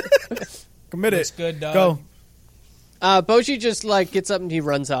it. It's good, dog. Go. Boji just gets up and he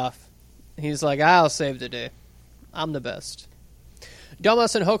runs off. He's like, I'll save the day. I'm the best.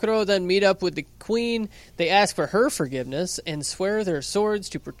 Domas and Hokuro then meet up with the queen. They ask for her forgiveness and swear their swords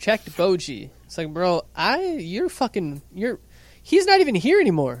to protect Boji. It's like, bro, he's not even here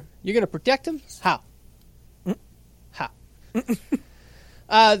anymore. You're going to protect him? How?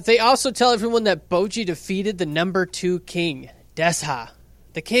 They also tell everyone that Boji defeated the number 2 king, Desha,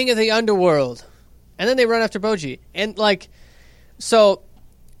 the king of the underworld. And then they run after Boji. And, so,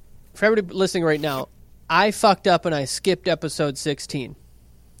 for everybody listening right now, I fucked up and I skipped episode 16.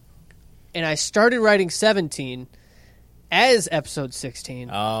 And I started writing 17, as episode 16.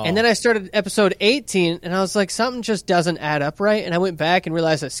 Oh. And then I started episode 18, and I was like, something just doesn't add up right. And I went back and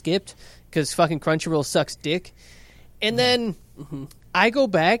realized I skipped because fucking Crunchyroll sucks dick. And then I go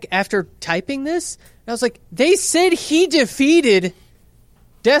back after typing this, and I was like, they said he defeated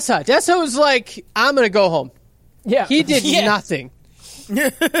Dessa. Dessa was like, I'm going to go home. Yeah. He did nothing.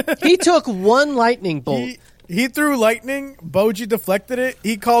 He took one lightning bolt. He threw lightning. Boji deflected it.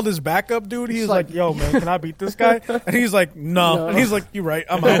 He called his backup dude. He was like, "Yo, man, can I beat this guy?" And he's like, "No." And he's like, "You're right.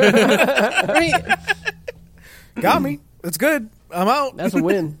 I'm out." Got me. It's good. I'm out. That's a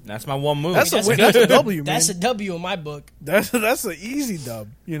win. That's my one move. That's a win. That's a W, man. That's a W in my book. That's an easy dub.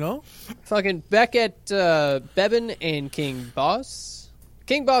 You know. Fucking back at Bebin and King Boss.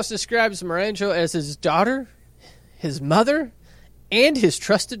 King Boss describes Maranjo as his daughter, his mother, and his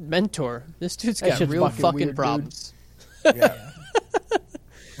trusted mentor. This dude's got shit's real fucking fucking weird, problems. Yeah.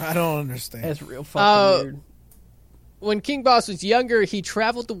 I don't understand. That's real fucking weird. When King Boss was younger, he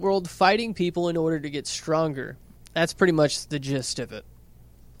traveled the world fighting people in order to get stronger. That's pretty much the gist of it.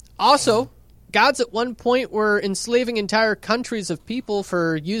 Also, gods at one point were enslaving entire countries of people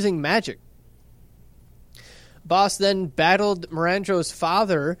for using magic. Boss then battled Maranjo's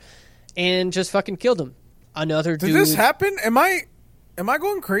father and just fucking killed him. Another dude. Did this happen? Am I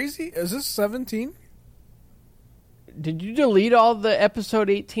going crazy? Is this 17? Did you delete all the episode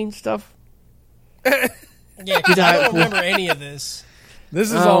 18 stuff? Yeah, 'cause I don't remember any of this. This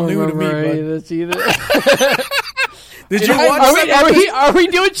is all new to me. Any of But this either. did you watch? Are we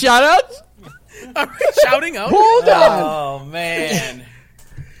doing shoutouts? Are we shouting out? Hold on. Oh man.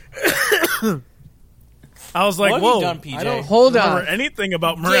 I was like, What have you "Whoa!" done, PJ? I don't Hold remember on. anything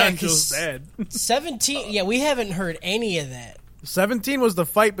about Miranjo's dad. 17. Yeah, we haven't heard any of that. 17 was the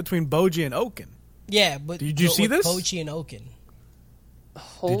fight between Boji and Oaken. Yeah, but Did you see this? Bochi and Oaken.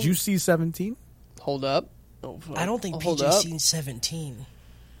 Did you see 17? Hold up. I don't think Hold PJ's up. seen 17.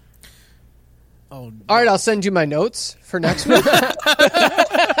 Oh, All right, I'll send you my notes for next week. I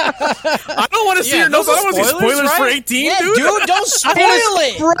don't want to see your notes. I don't want to see spoilers for 18, Yeah, dude. dude, don't spoil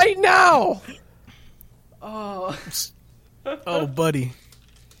it. right now. Oh, buddy.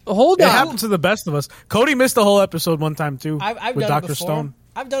 Hold It on. happens to the best of us. Cody missed the whole episode one time, too, I've with done it Dr. before. Stone.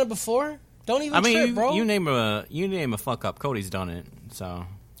 I've done it before. Don't even I mean, trip, bro. you name a fuck up. Cody's done it. So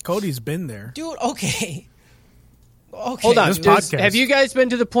Cody's been there. Dude, okay. Okay. Hold on. This dude. podcast. Have you guys been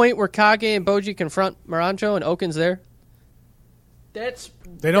to the point where Kage and Boji confront Maranjo and Oaken's there?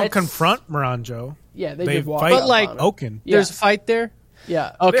 They don't confront Miranjo. Yeah, they They just walk fight up But, like, on him. Oaken. Yeah. There's a fight there?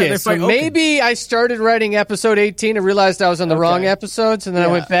 Yeah. Okay, they so fight Oaken. maybe I started writing episode 18 and realized I was on the wrong episodes, and then I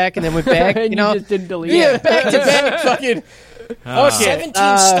Yeah. went back and then went back, And you know? you just didn't delete Yeah, it. back to back fucking... Okay. 17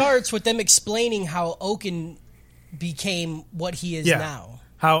 starts with them explaining how Oaken became what he is Yeah. now.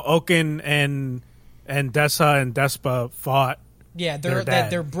 How Oaken and Dessa and Despa fought. Yeah, Their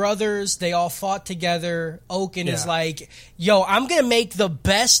dad. they're brothers. They all fought together. Oaken is Yeah. like, yo, I'm going to make the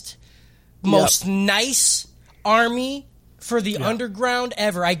best, most nice army for the underground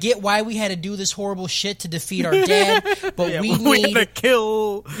ever. I get why we had to do this horrible shit to defeat our dad, but we had to need...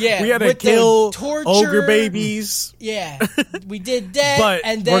 kill. Yeah, we had to with the kill torture. ogre babies. Yeah, we did that, But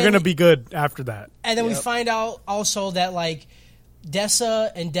and then we're gonna be good after that. And then we find out also that like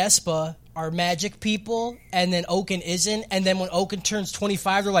Dessa and Despa are magic people, and then Oaken isn't. And then when Oaken turns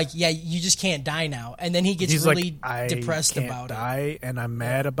 25, they're like, "Yeah, you just can't die now." And then he gets He's really like, I depressed can't about die, and I'm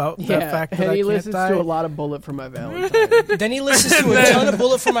mad about the Yeah, fact that and I he can't listens die. to a lot of Bullet for My Valentine. it. Then he listens to a ton of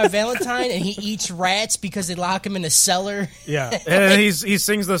Bullet for My Valentine, and he eats rats because they lock him in a cellar. Yeah, and he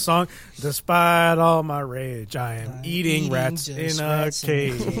sings the song. Despite all my rage, I am eating rats in just a rats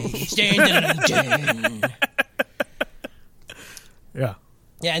cage. Yeah.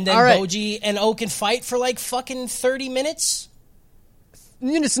 Yeah, and then All right. Boji and Oaken fight for like fucking 30 minutes.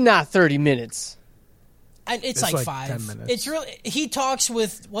 It's not 30 minutes. And it's It's like like 10 5. minutes. It's really. He talks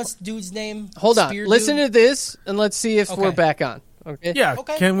with what's the dude's name? Hold on. Spear Listen dude? to this, and let's see if we're Okay. back on. Okay? Yeah.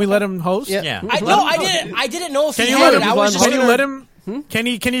 Okay, Can we let him host? Yeah. yeah. I didn't know if Can he you had let it. him? I was just Can you gonna- let him? Can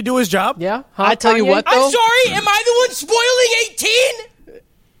he do his job? Yeah? Huh, I tell you Kanye? what, though. I'm sorry. Am I the one spoiling 18?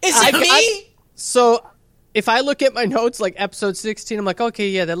 Is it me? So if I look at my notes, like episode 16, I'm like, okay,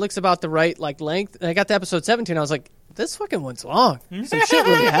 yeah, that looks about the right like length. And I got to episode 17, I was like, this fucking one's long. Some shit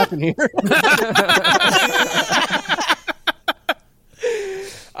really happened here.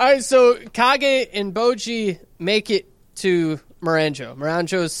 All right, so Kage and Boji make it to Maranjo.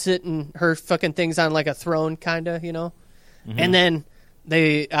 Maranjo's sitting her fucking things on like a throne, kind of, you know? And then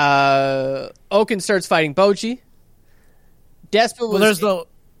they Oaken starts fighting Boji. Despa was... Well,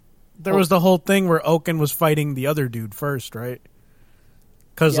 there was the whole thing where Oaken was fighting the other dude first, right?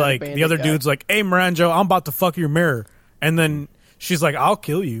 Because Yeah, the like the bandit other guy. dude's like, "Hey, Miranjo, I'm about to fuck your mirror," and then she's like, "I'll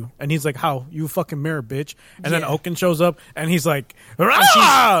kill you," and he's like, "How? You fucking mirror, bitch!" And then Oaken shows up, and he's like,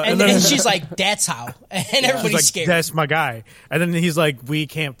 "Rah!" And then she's like, "That's how," and everybody's like, scared. "That's my guy." And then he's like, "We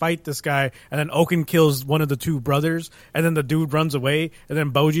can't fight this guy." And then Oaken kills one of the two brothers, and then the dude runs away. And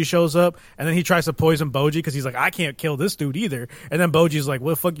then Boji shows up, and then he tries to poison Boji because he's like, "I can't kill this dude either." And then Boji's like,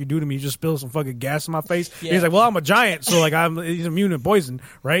 "What the fuck you do to me? You just spill some fucking gas in my face." Yeah. He's like, "Well, I'm a giant, so like he's immune to poison,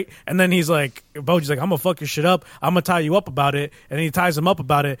 right?" And then he's like, Boji's like, "I'm gonna fuck your shit up. I'm gonna tie you up about it." And then he ties him up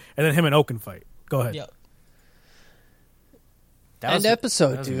about it, and then him and Oaken fight. Go ahead. Yep. End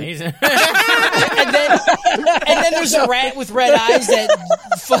episode, That was dude. amazing. And then there's a rat with red eyes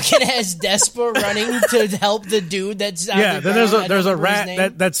that fucking has Despa running to help the dude that's on Yeah, the then ground. there's I a don't remember his rat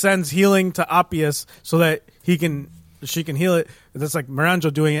name. that sends healing to Appius so that she can heal it. That's like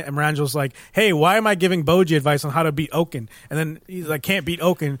Miranjo doing it, and Miranjo's like, "Hey, why am I giving Boji advice on how to beat Oaken?" And then he's like, "Can't beat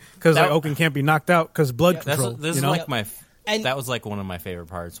Oaken because like Oaken can't be knocked out because blood control." This you is know? like my. And- that was like one of my favorite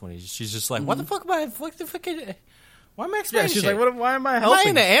parts when she's just like, "What the fuck am I? What the fuck? Why am I Yeah, explaining she's shit? like, "Why am I Am helping?" I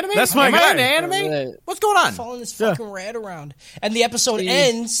into anime? That's my am guy. I into anime? Right. What's going on?" Following this fucking rat around. And the episode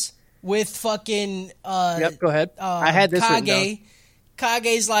ends with fucking Yep, go ahead. I had this written down.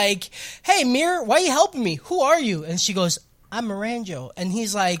 Kage's like, "Hey, Mir, why are you helping me? Who are you?" And she goes, "I'm Miranjo." And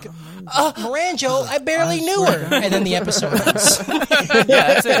he's like, Miranjo, I barely knew her. And then the episode ends.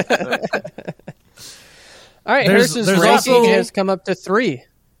 Yeah, that's it. All right, There's Harris's also- ranking has come up to 3.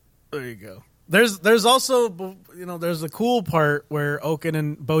 There you go. There's also, there's a cool part where Oaken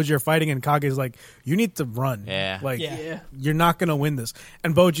and Boji are fighting, and Kage's like, "You need to run. Yeah. Like, Yeah. you're not gonna win this."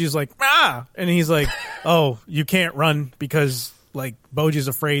 And Boji's like, "Ah!" And he's like, "Oh, you can't run because like Boji's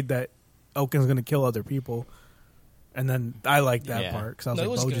afraid that Oaken's gonna kill other people." And then I like that Yeah. part because I was No, it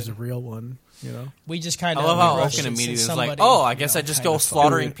like, was Boji's good. a real one, you know. We just kind I of love how Oaken immediately was like, "Oh, I guess I just go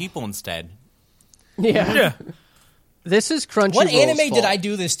slaughtering people instead." Yeah. Yeah, This is Crunchyroll's What anime fault. did I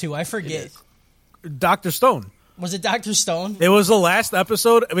do this to? I forget. Dr. Stone. Was it Dr. Stone? It was the last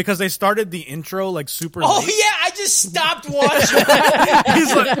episode because they started the intro like super Oh late. yeah, I just stopped watching.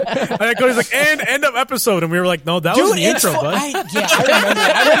 He's like, Cody's like, and end of episode, and we were like, no, that was Dude, the intro, bud. I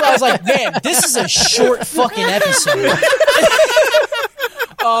remember. I was like, man, this is a short fucking episode.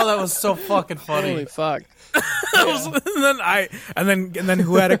 Oh, that was so fucking funny. Holy fuck. and then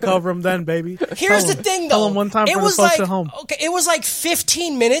who had to cover him then, baby? Here's the thing, though. Tell him one time it for the was folks like, at home. Okay, it was like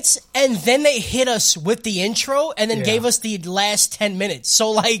 15 minutes, and then they hit us with the intro, and then Yeah. gave us the last 10 minutes.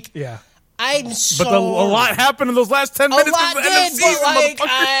 So like, Yeah. I'm so But a lot happened in those last 10 a minutes. lot of the end of did, the season, but like,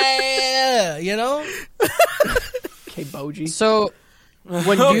 motherfucker. you know, Okay, Boji. So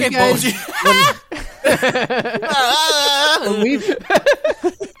when Okay, you guys when we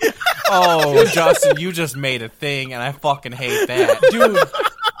Oh, Justin, you just made a thing, and I fucking hate that, dude.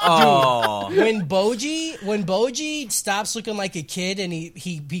 Oh, When Boji stops looking like a kid and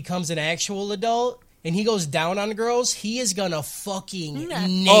he becomes an actual adult and he goes down on girls, he is gonna fucking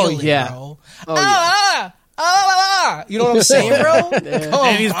nail it, yeah. bro. Oh, yeah. You know what I'm saying, bro? Come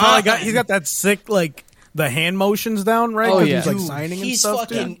And he's probably on. he's got that sick, like, the hand motions down, right? Oh, 'Cause yeah. He's, like, Dude, signing and he's stuff.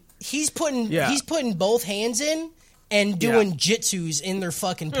 fucking dude. he's Yeah. putting both hands in and doing jitsus in their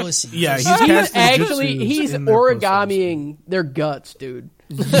fucking pussy. Yeah, Just- he's He's casting actually jutsus he's in their origamiing their guts, dude.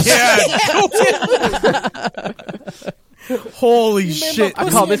 pussies. Yeah. Holy shit. I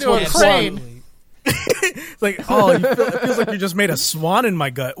call this one Absolutely. crane. It's like, oh, it feels like you just made a swan in my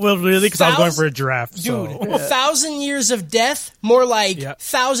gut. Well, really? Because I was going for a giraffe. Dude, So. 1,000 years of death, more like Yeah.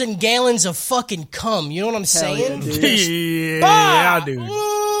 1,000 gallons of fucking cum. You know what I'm saying? yeah, dude. Yeah, dude. Ooh,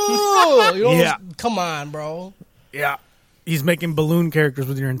 you know Yeah. Come on, bro. Yeah. He's making balloon characters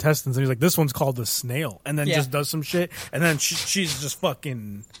with your intestines, and he's like, this one's called the snail. And then Yeah. just does some shit, and then she's just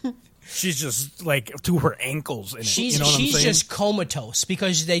fucking... She's just, like, to her ankles in it. She's you know what I'm she's saying? just comatose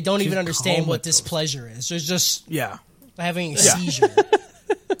because they don't even understand what this comatose. pleasure is. They're just Yeah. having a seizure.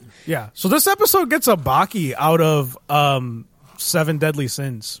 Yeah. So this episode gets a Baki out of 7 Deadly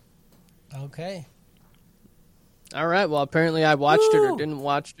Sins. Okay. All right. Well, apparently I watched it or didn't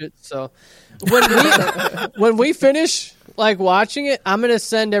watch it. So when we finish like watching it, I'm gonna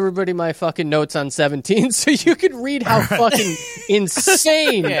send everybody my fucking notes on 17 so you can read how fucking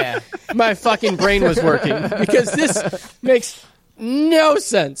insane my fucking brain was working because this makes no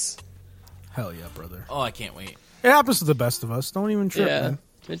sense. Hell yeah, brother. oh, I can't wait. It happens to the best of us. Don't even trip, Yeah, man.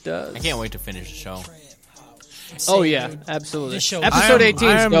 it does. I can't wait to finish the show. Oh yeah, absolutely. This show- Episode I am- 18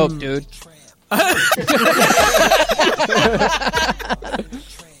 I is am- dope, dude.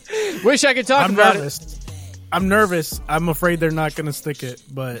 Wish I could talk I'm about nervous. I'm nervous. I'm afraid they're not going to stick it,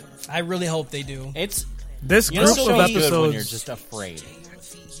 but I really hope they do. It's this you know group so of good when you're episodes... just afraid.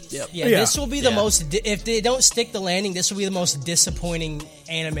 Yep. Yeah, this will be the most. If they don't stick the landing, this will be the most disappointing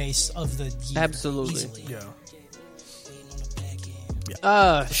anime of the year. Absolutely. Easily.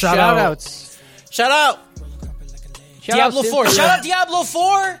 Yeah. Shout outs. Shout out. Diablo 4. Shout out Diablo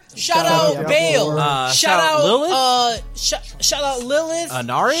 4. Shout out Bale. Shout out Lilith. Shout out Lilith.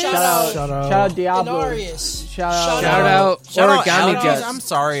 Anarius. Shout out Diablo. Anarius. Shout out Shout Origami out Guts. I'm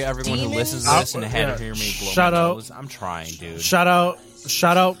sorry, everyone who listens to this and had to hear me blow Shout my out. nose. I'm trying, dude. Shout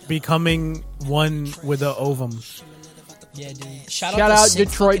out becoming one with the ovum. Yeah, dude. Shout out the sick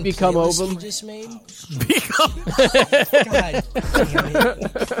Detroit fucking Become playlist Ovum. you just made. Become. God damn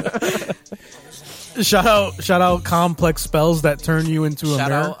it. Shout out complex spells that turn you into a Shout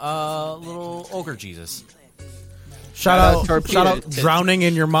mirror. out little ogre Jesus. Shout out out drowning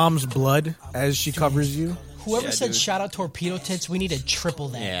in your mom's blood as she covers you. Whoever said shout out torpedo tits, we need to triple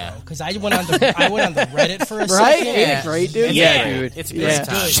that, bro. Because I went on the Reddit for a Right? second. It's great, dude. Yeah, dude. It's a great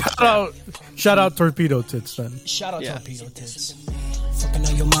time. Shout out torpedo tits then. Shout out torpedo tits. Fucking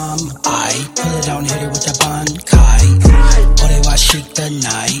on your mom, I pull it down, hit her with the bankai. Oh, they watch shake the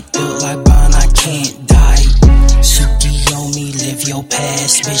night, built like Bon, I can't die. Suki on me, live your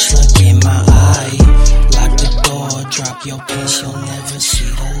past, bitch, look in my eye. Lock the door, drop your pants, you'll never see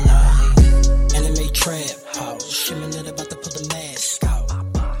the